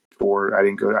God tour. I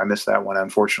didn't go. I missed that one,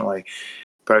 unfortunately.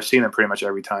 But I've seen them pretty much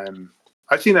every time.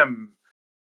 I've seen them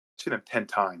 10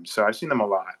 times, so I've seen them a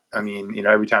lot. I mean,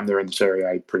 every time they're in this area,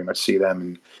 I pretty much see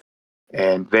them,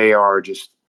 and they are just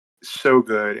so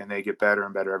good, and they get better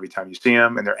and better every time you see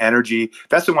them. And their energy,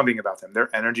 that's the one thing about them. Their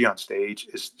energy on stage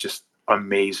is just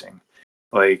amazing.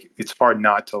 Like it's hard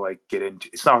not to like get into.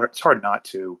 It's hard not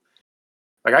to.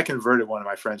 Like I converted one of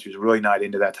my friends who's really not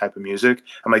into that type of music.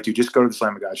 I'm like, dude, just go to the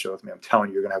Slam of God show with me. I'm telling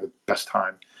you, you're gonna have the best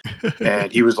time.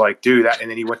 And he was like, dude, that. And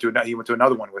then he went to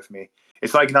another one with me.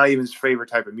 It's like not even his favorite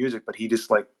type of music, but he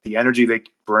just like the energy they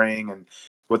bring and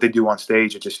what they do on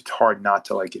stage. It's hard not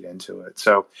to like get into it.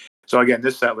 So again,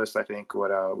 this set list I think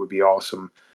would be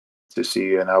awesome to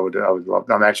see, and I would love.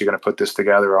 I'm actually going to put this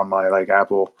together on my like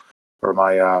Apple or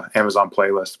my Amazon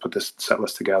playlist. Put this set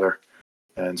list together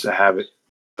and to have it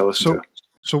to listen to.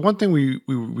 So one thing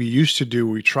we used to do,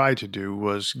 we tried to do,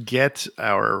 was get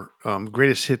our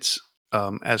greatest hits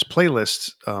as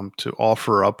playlists to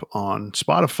offer up on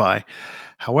Spotify.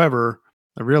 However,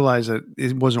 I realized that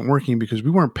it wasn't working because we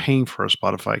weren't paying for a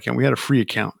Spotify account. We had a free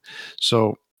account.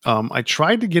 So I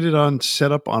tried to get it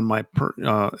set up on my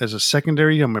as a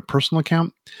secondary on my personal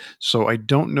account. So I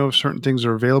don't know if certain things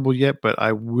are available yet, but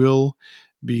I will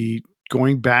be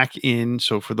going back in.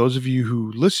 So for those of you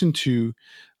who listen to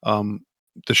um,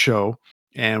 the show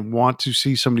and want to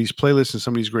see some of these playlists and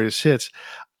some of these greatest hits,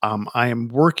 I am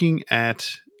working at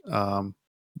um,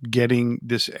 getting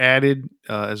this added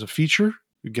as a feature,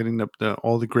 getting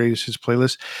all the greatest hits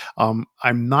playlist. I'm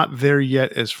not there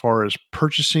yet as far as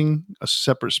purchasing a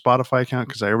separate Spotify account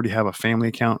because I already have a family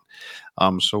account.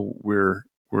 So we're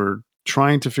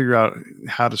trying to figure out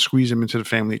how to squeeze them into the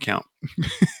family account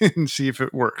and see if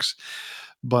it works.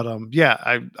 But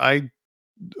yeah,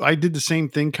 I did the same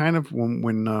thing kind of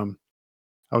when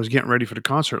I was getting ready for the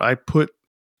concert.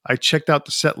 I checked out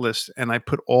the set list and I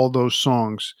put all those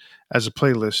songs as a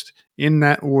playlist in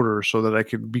that order so that I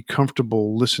could be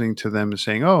comfortable listening to them and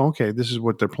saying, "Oh, okay, this is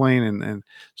what they're playing." And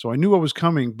so I knew what was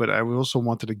coming, but I also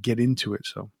wanted to get into it.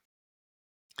 So,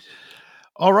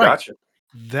 all right, Gotcha.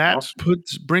 that Awesome.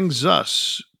 brings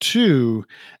us to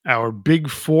our big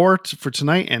four for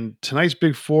tonight, and tonight's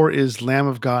big four is Lamb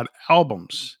of God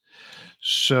albums.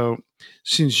 So,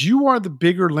 since you are the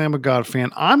bigger Lamb of God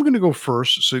fan, I'm going to go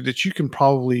first so that you can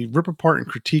probably rip apart and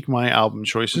critique my album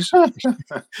choices.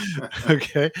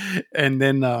 Okay. And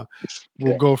then we'll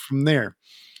Yeah. go from there.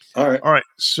 All right. All right.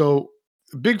 So,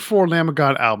 big four Lamb of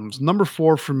God albums. Number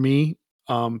four for me.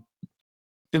 Um,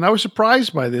 and I was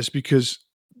surprised by this because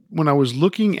when I was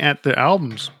looking at the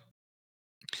albums,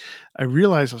 I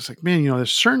realized I was like, man,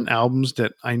 there's certain albums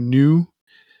that I knew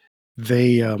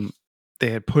they they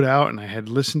had put out and I had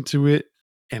listened to it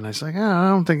and I was like,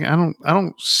 "Ah, I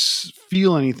don't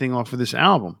feel anything off of this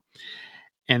album."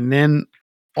 And then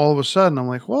all of a sudden I'm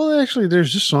like, well, actually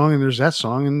there's this song and there's that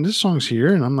song and this song's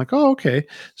here. And I'm like, oh, okay.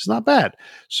 It's not bad.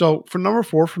 So for number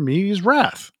four for me is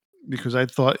Wrath because I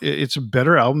thought it's a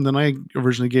better album than I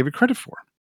originally gave it credit for.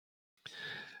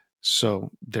 So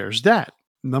there's that.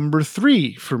 Number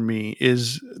 3 for me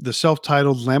is the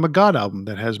self-titled Lamb of God album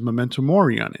that has Memento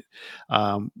Mori on it.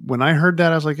 When I heard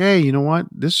that, I was like, "Hey, you know what?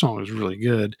 This song is really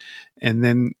good." And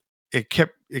then it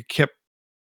kept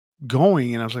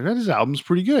going, and I was like, "This album's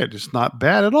pretty good. It's not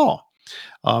bad at all."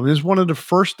 It's one of the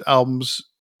first albums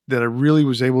that I really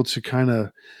was able to kind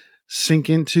of sink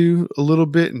into a little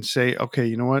bit and say, "Okay,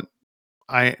 you know what?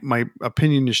 My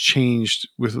opinion has changed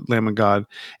with Lamb of God,"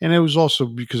 and it was also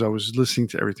because I was listening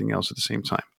to everything else at the same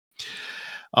time.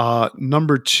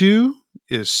 Number 2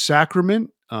 is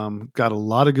Sacrament. Got a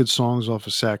lot of good songs off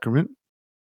of Sacrament.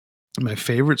 My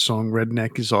favorite song,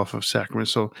 Redneck, is off of Sacrament,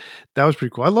 so that was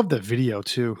pretty cool. I love that video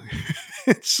too.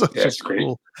 It's Yeah, such a it's great.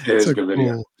 cool, It it's is a a good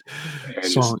video. cool Yeah,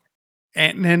 song.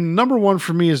 And then number 1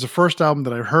 for me is the first album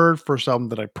that I heard, first album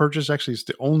that I purchased. Actually, it's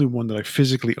the only one that I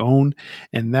physically own,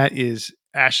 and that is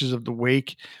Ashes of the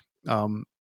Wake. Um,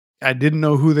 I didn't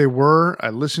know who they were. I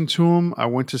listened to them. I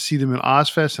went to see them in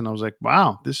Ozfest, and I was like,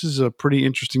 "Wow, this is a pretty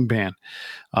interesting band."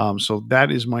 So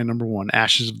that is my number 1,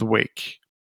 Ashes of the Wake.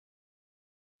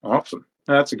 awesome.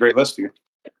 That's a great list, dude.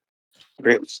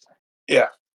 Great list. Yeah,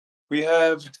 we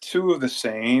have two of the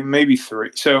same, maybe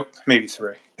three. So maybe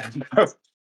three.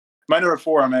 My number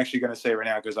 4, I'm actually going to say right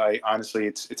now because I honestly,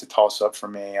 it's a toss up for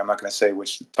me. I'm not going to say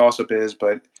which the toss up is,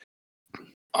 but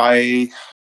I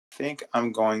think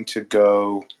I'm going to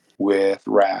go with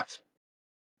Wrath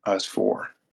as 4.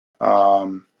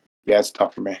 Yeah, it's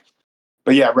tough for me,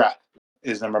 but yeah, Wrath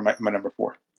is my number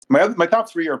 4. My top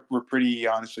 3 were pretty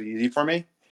honestly easy for me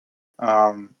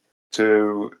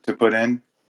to put in,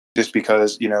 just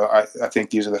because I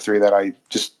think these are the 3 that I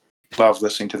just love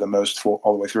listening to the most all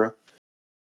the way through.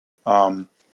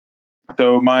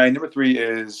 So my number 3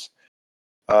 is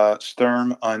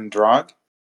Sturm und Drang.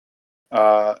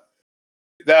 That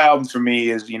album for me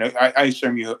is, I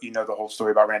assume you know the whole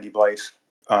story about Randy Blythe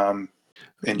in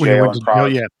When he jail went in to jail,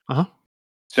 Prague. yeah. Uh-huh.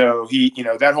 So he,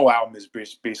 that whole album is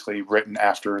basically written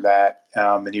after that,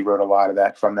 and he wrote a lot of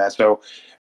that from that. So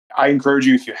I encourage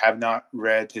you, if you have not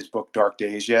read his book Dark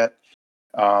Days yet,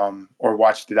 or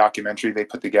watched the documentary they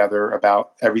put together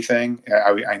about everything,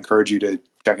 I encourage you to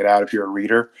check it out if you're a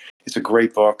reader. It's a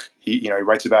great book. He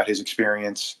writes about his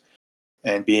experience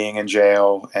and being in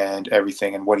jail and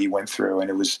everything and what he went through,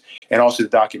 and also the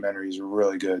documentaries are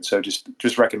really good. So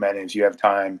just recommend it if you have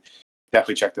time.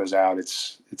 Definitely check those out.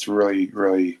 It's really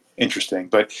really interesting.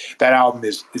 But that album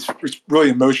it's really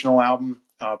emotional album.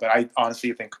 But I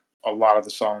honestly think a lot of the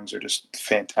songs are just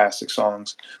fantastic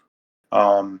songs.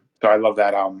 So I love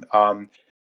that album.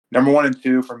 Number 1 and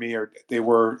 2 for me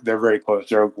they're very close.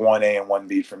 They're 1A and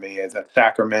 1B for me. As a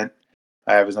Sacrament,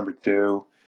 I have as number 2,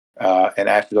 and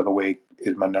Ashes of the Wake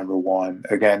is my number 1.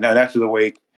 Again, and Ashes of the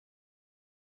Wake,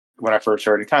 when I first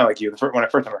heard it, kind of like you, when I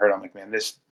first time I heard it, I'm like, man,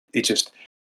 it just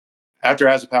after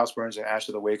As the Palace Burns and Ashes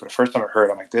of the Wake, when the first time I heard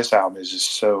it, I'm like, this album is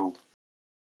just so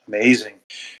amazing.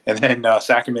 And then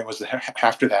Sacrament was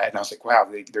after that, and I was like, wow,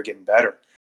 they're getting better.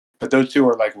 But those 2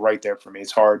 are like right there for me.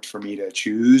 It's hard for me to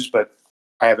choose, but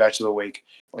I have Ashes of the Wake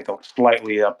like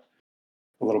slightly up,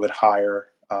 a little bit higher.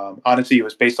 Honestly, it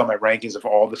was based on my rankings of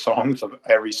all the songs of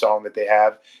every song that they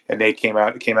have, and it came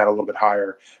out a little bit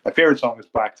higher. My favorite song is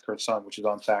Black Earth Sun, which is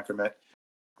on Sacrament.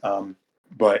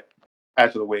 But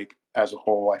Ashes of the Wake as a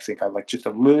whole, I think I like just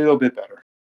a little bit better.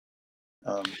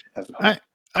 As a whole.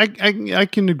 I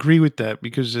can agree with that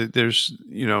because there's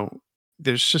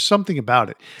just something about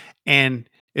it, and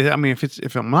I mean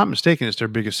if I'm not mistaken, it's their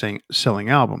biggest selling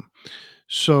album.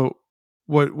 So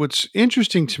what's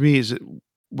interesting to me is that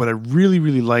what I really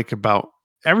really like about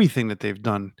everything that they've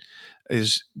done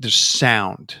is the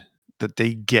sound that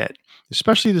they get,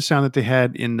 especially the sound that they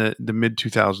had in the mid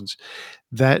 2000s.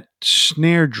 That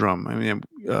snare drum, I mean,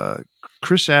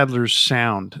 Chris Adler's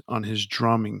sound on his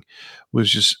drumming was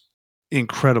just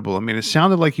incredible. I mean, it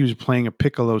sounded like he was playing a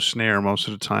piccolo snare most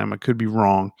of the time. I could be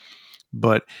wrong,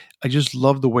 but I just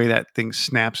love the way that thing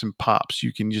snaps and pops.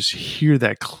 You can just hear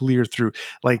that clear through.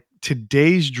 Like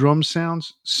today's drum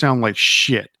sounds sound like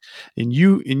shit. And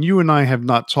you and I have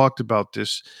not talked about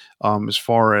this as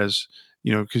far as,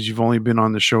 because you've only been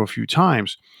on the show a few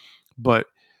times, but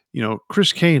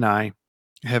Chris K and I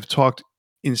have talked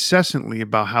incessantly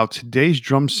about how today's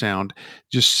drum sound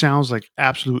just sounds like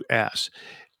absolute ass.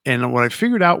 And what I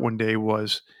figured out one day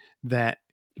was that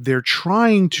they're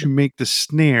trying to make the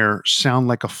snare sound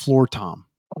like a floor tom.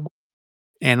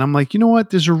 And I'm like, you know what?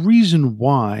 There's a reason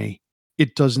why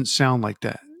it doesn't sound like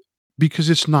that, because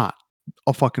it's not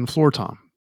a fucking floor tom,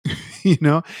 you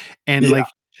know? And Yeah, like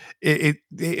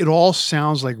it all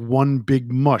sounds like one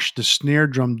big mush. The snare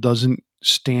drum doesn't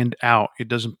stand out. It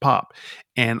doesn't pop.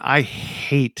 And I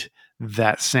hate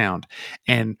that sound.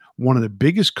 And one of the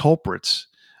biggest culprits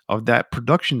of that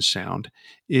production sound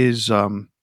is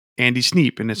Andy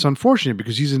Sneap, and it's unfortunate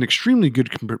because he's an extremely good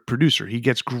producer. He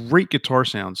gets great guitar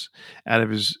sounds out of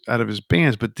his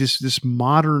bands, but this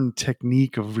modern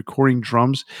technique of recording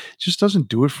drums just doesn't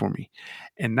do it for me.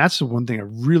 And that's the one thing I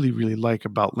really really like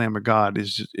about Lamb of God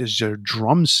is their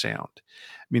drum sound.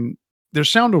 I mean, their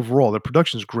sound overall, their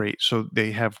production is great. So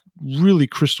they have really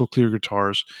crystal clear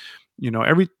guitars.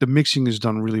 The mixing is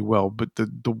done really well, but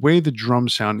the way the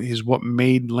drums sound is what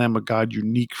made Lamb of God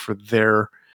unique for their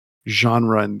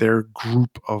genre and their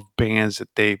group of bands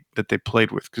that they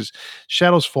played with. Because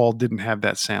Shadows Fall didn't have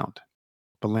that sound,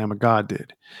 but Lamb of God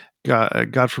did.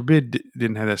 God Forbid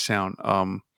didn't have that sound.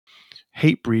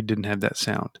 Hatebreed didn't have that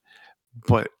sound,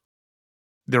 but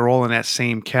they're all in that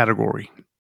same category.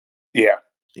 Yeah.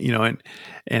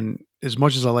 And as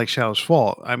much as I like Shadows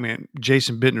Fall, I mean,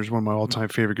 Jason Bittner is one of my all-time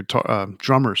favorite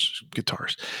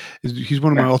guitars. He's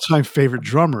one of my all-time favorite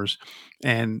drummers,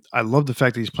 and I love the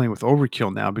fact that he's playing with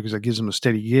Overkill now because that gives him a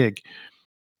steady gig.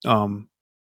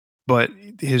 But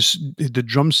the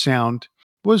drum sound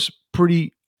was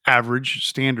pretty average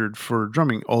standard for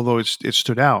drumming, although it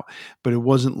stood out, but it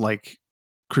wasn't like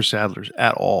Chris Adler's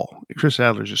at all. Chris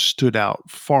Adler just stood out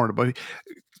far and above,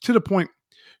 to the point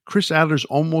Chris Adler's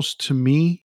almost, to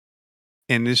me,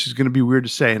 and this is going to be weird to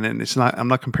say, and it's not, I'm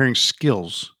not comparing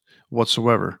skills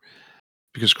whatsoever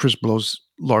because Chris blows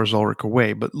Lars Ulrich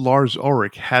away, but Lars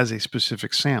Ulrich has a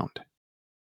specific sound.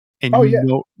 And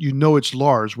you know it's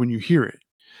Lars when you hear it,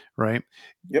 right?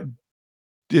 Yep.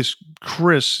 This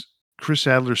Chris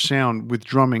Adler sound with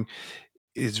drumming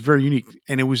is very unique.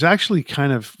 And it was actually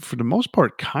kind of, for the most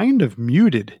part, kind of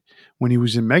muted when he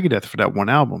was in Megadeth for that one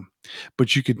album.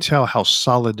 But you could tell how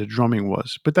solid the drumming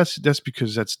was. But that's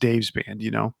because that's Dave's band,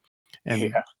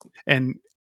 and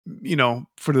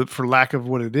for lack of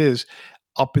what it is,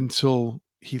 up until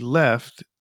he left,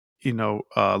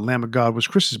 Lamb of God was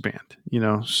Chris's band,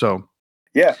 so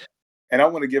yeah. And I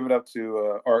want to give it up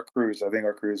to Art Cruz. I think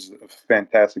Art Cruz is a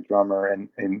fantastic drummer, and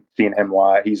seeing him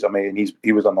live, he's amazing.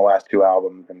 He was on the last two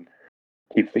albums, and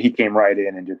he came right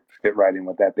in and just fit right in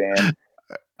with that band.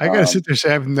 I gotta sit there and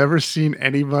say I've never seen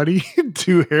anybody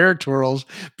do hair twirls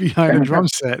behind a drum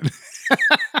set.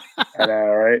 I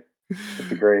know, right?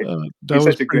 That's great. He's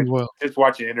such a good. Well. Just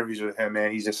watching interviews with him,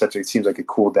 man. He's just seems like a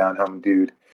cool, down home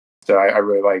dude. So I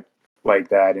really like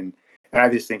that, and I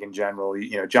just think in general,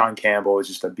 John Campbell is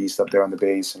just a beast up there on the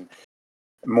bass, and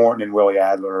Morton and Willie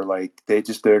Adler, like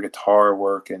their guitar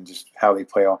work and just how they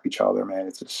play off each other, man.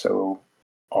 It's just so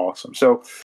awesome. So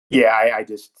yeah, I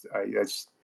just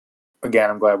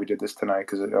again, I'm glad we did this tonight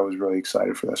because I was really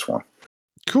excited for this one.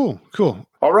 Cool.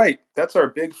 All right, that's our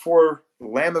big 4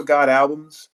 Lamb of God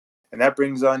albums, and that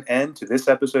brings an end to this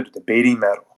episode of Debating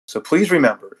Metal. So please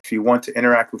remember, if you want to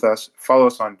interact with us, follow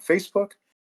us on Facebook,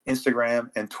 Instagram,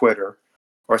 and Twitter,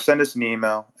 or send us an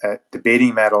email at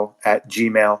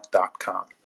debatingmetal@gmail.com.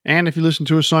 And if you listen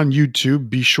to us on YouTube,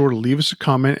 be sure to leave us a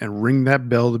comment and ring that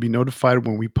bell to be notified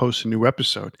when we post a new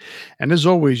episode. And as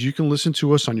always, you can listen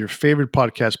to us on your favorite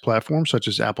podcast platforms such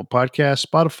as Apple Podcasts,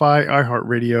 Spotify,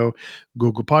 iHeartRadio,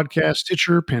 Google Podcasts,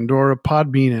 Stitcher, Pandora,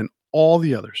 Podbean, and all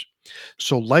the others.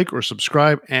 So like or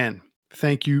subscribe, and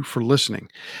thank you for listening.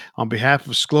 On behalf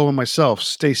of Sklo and myself,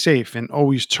 stay safe and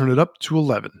always turn it up to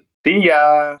 11. See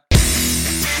ya!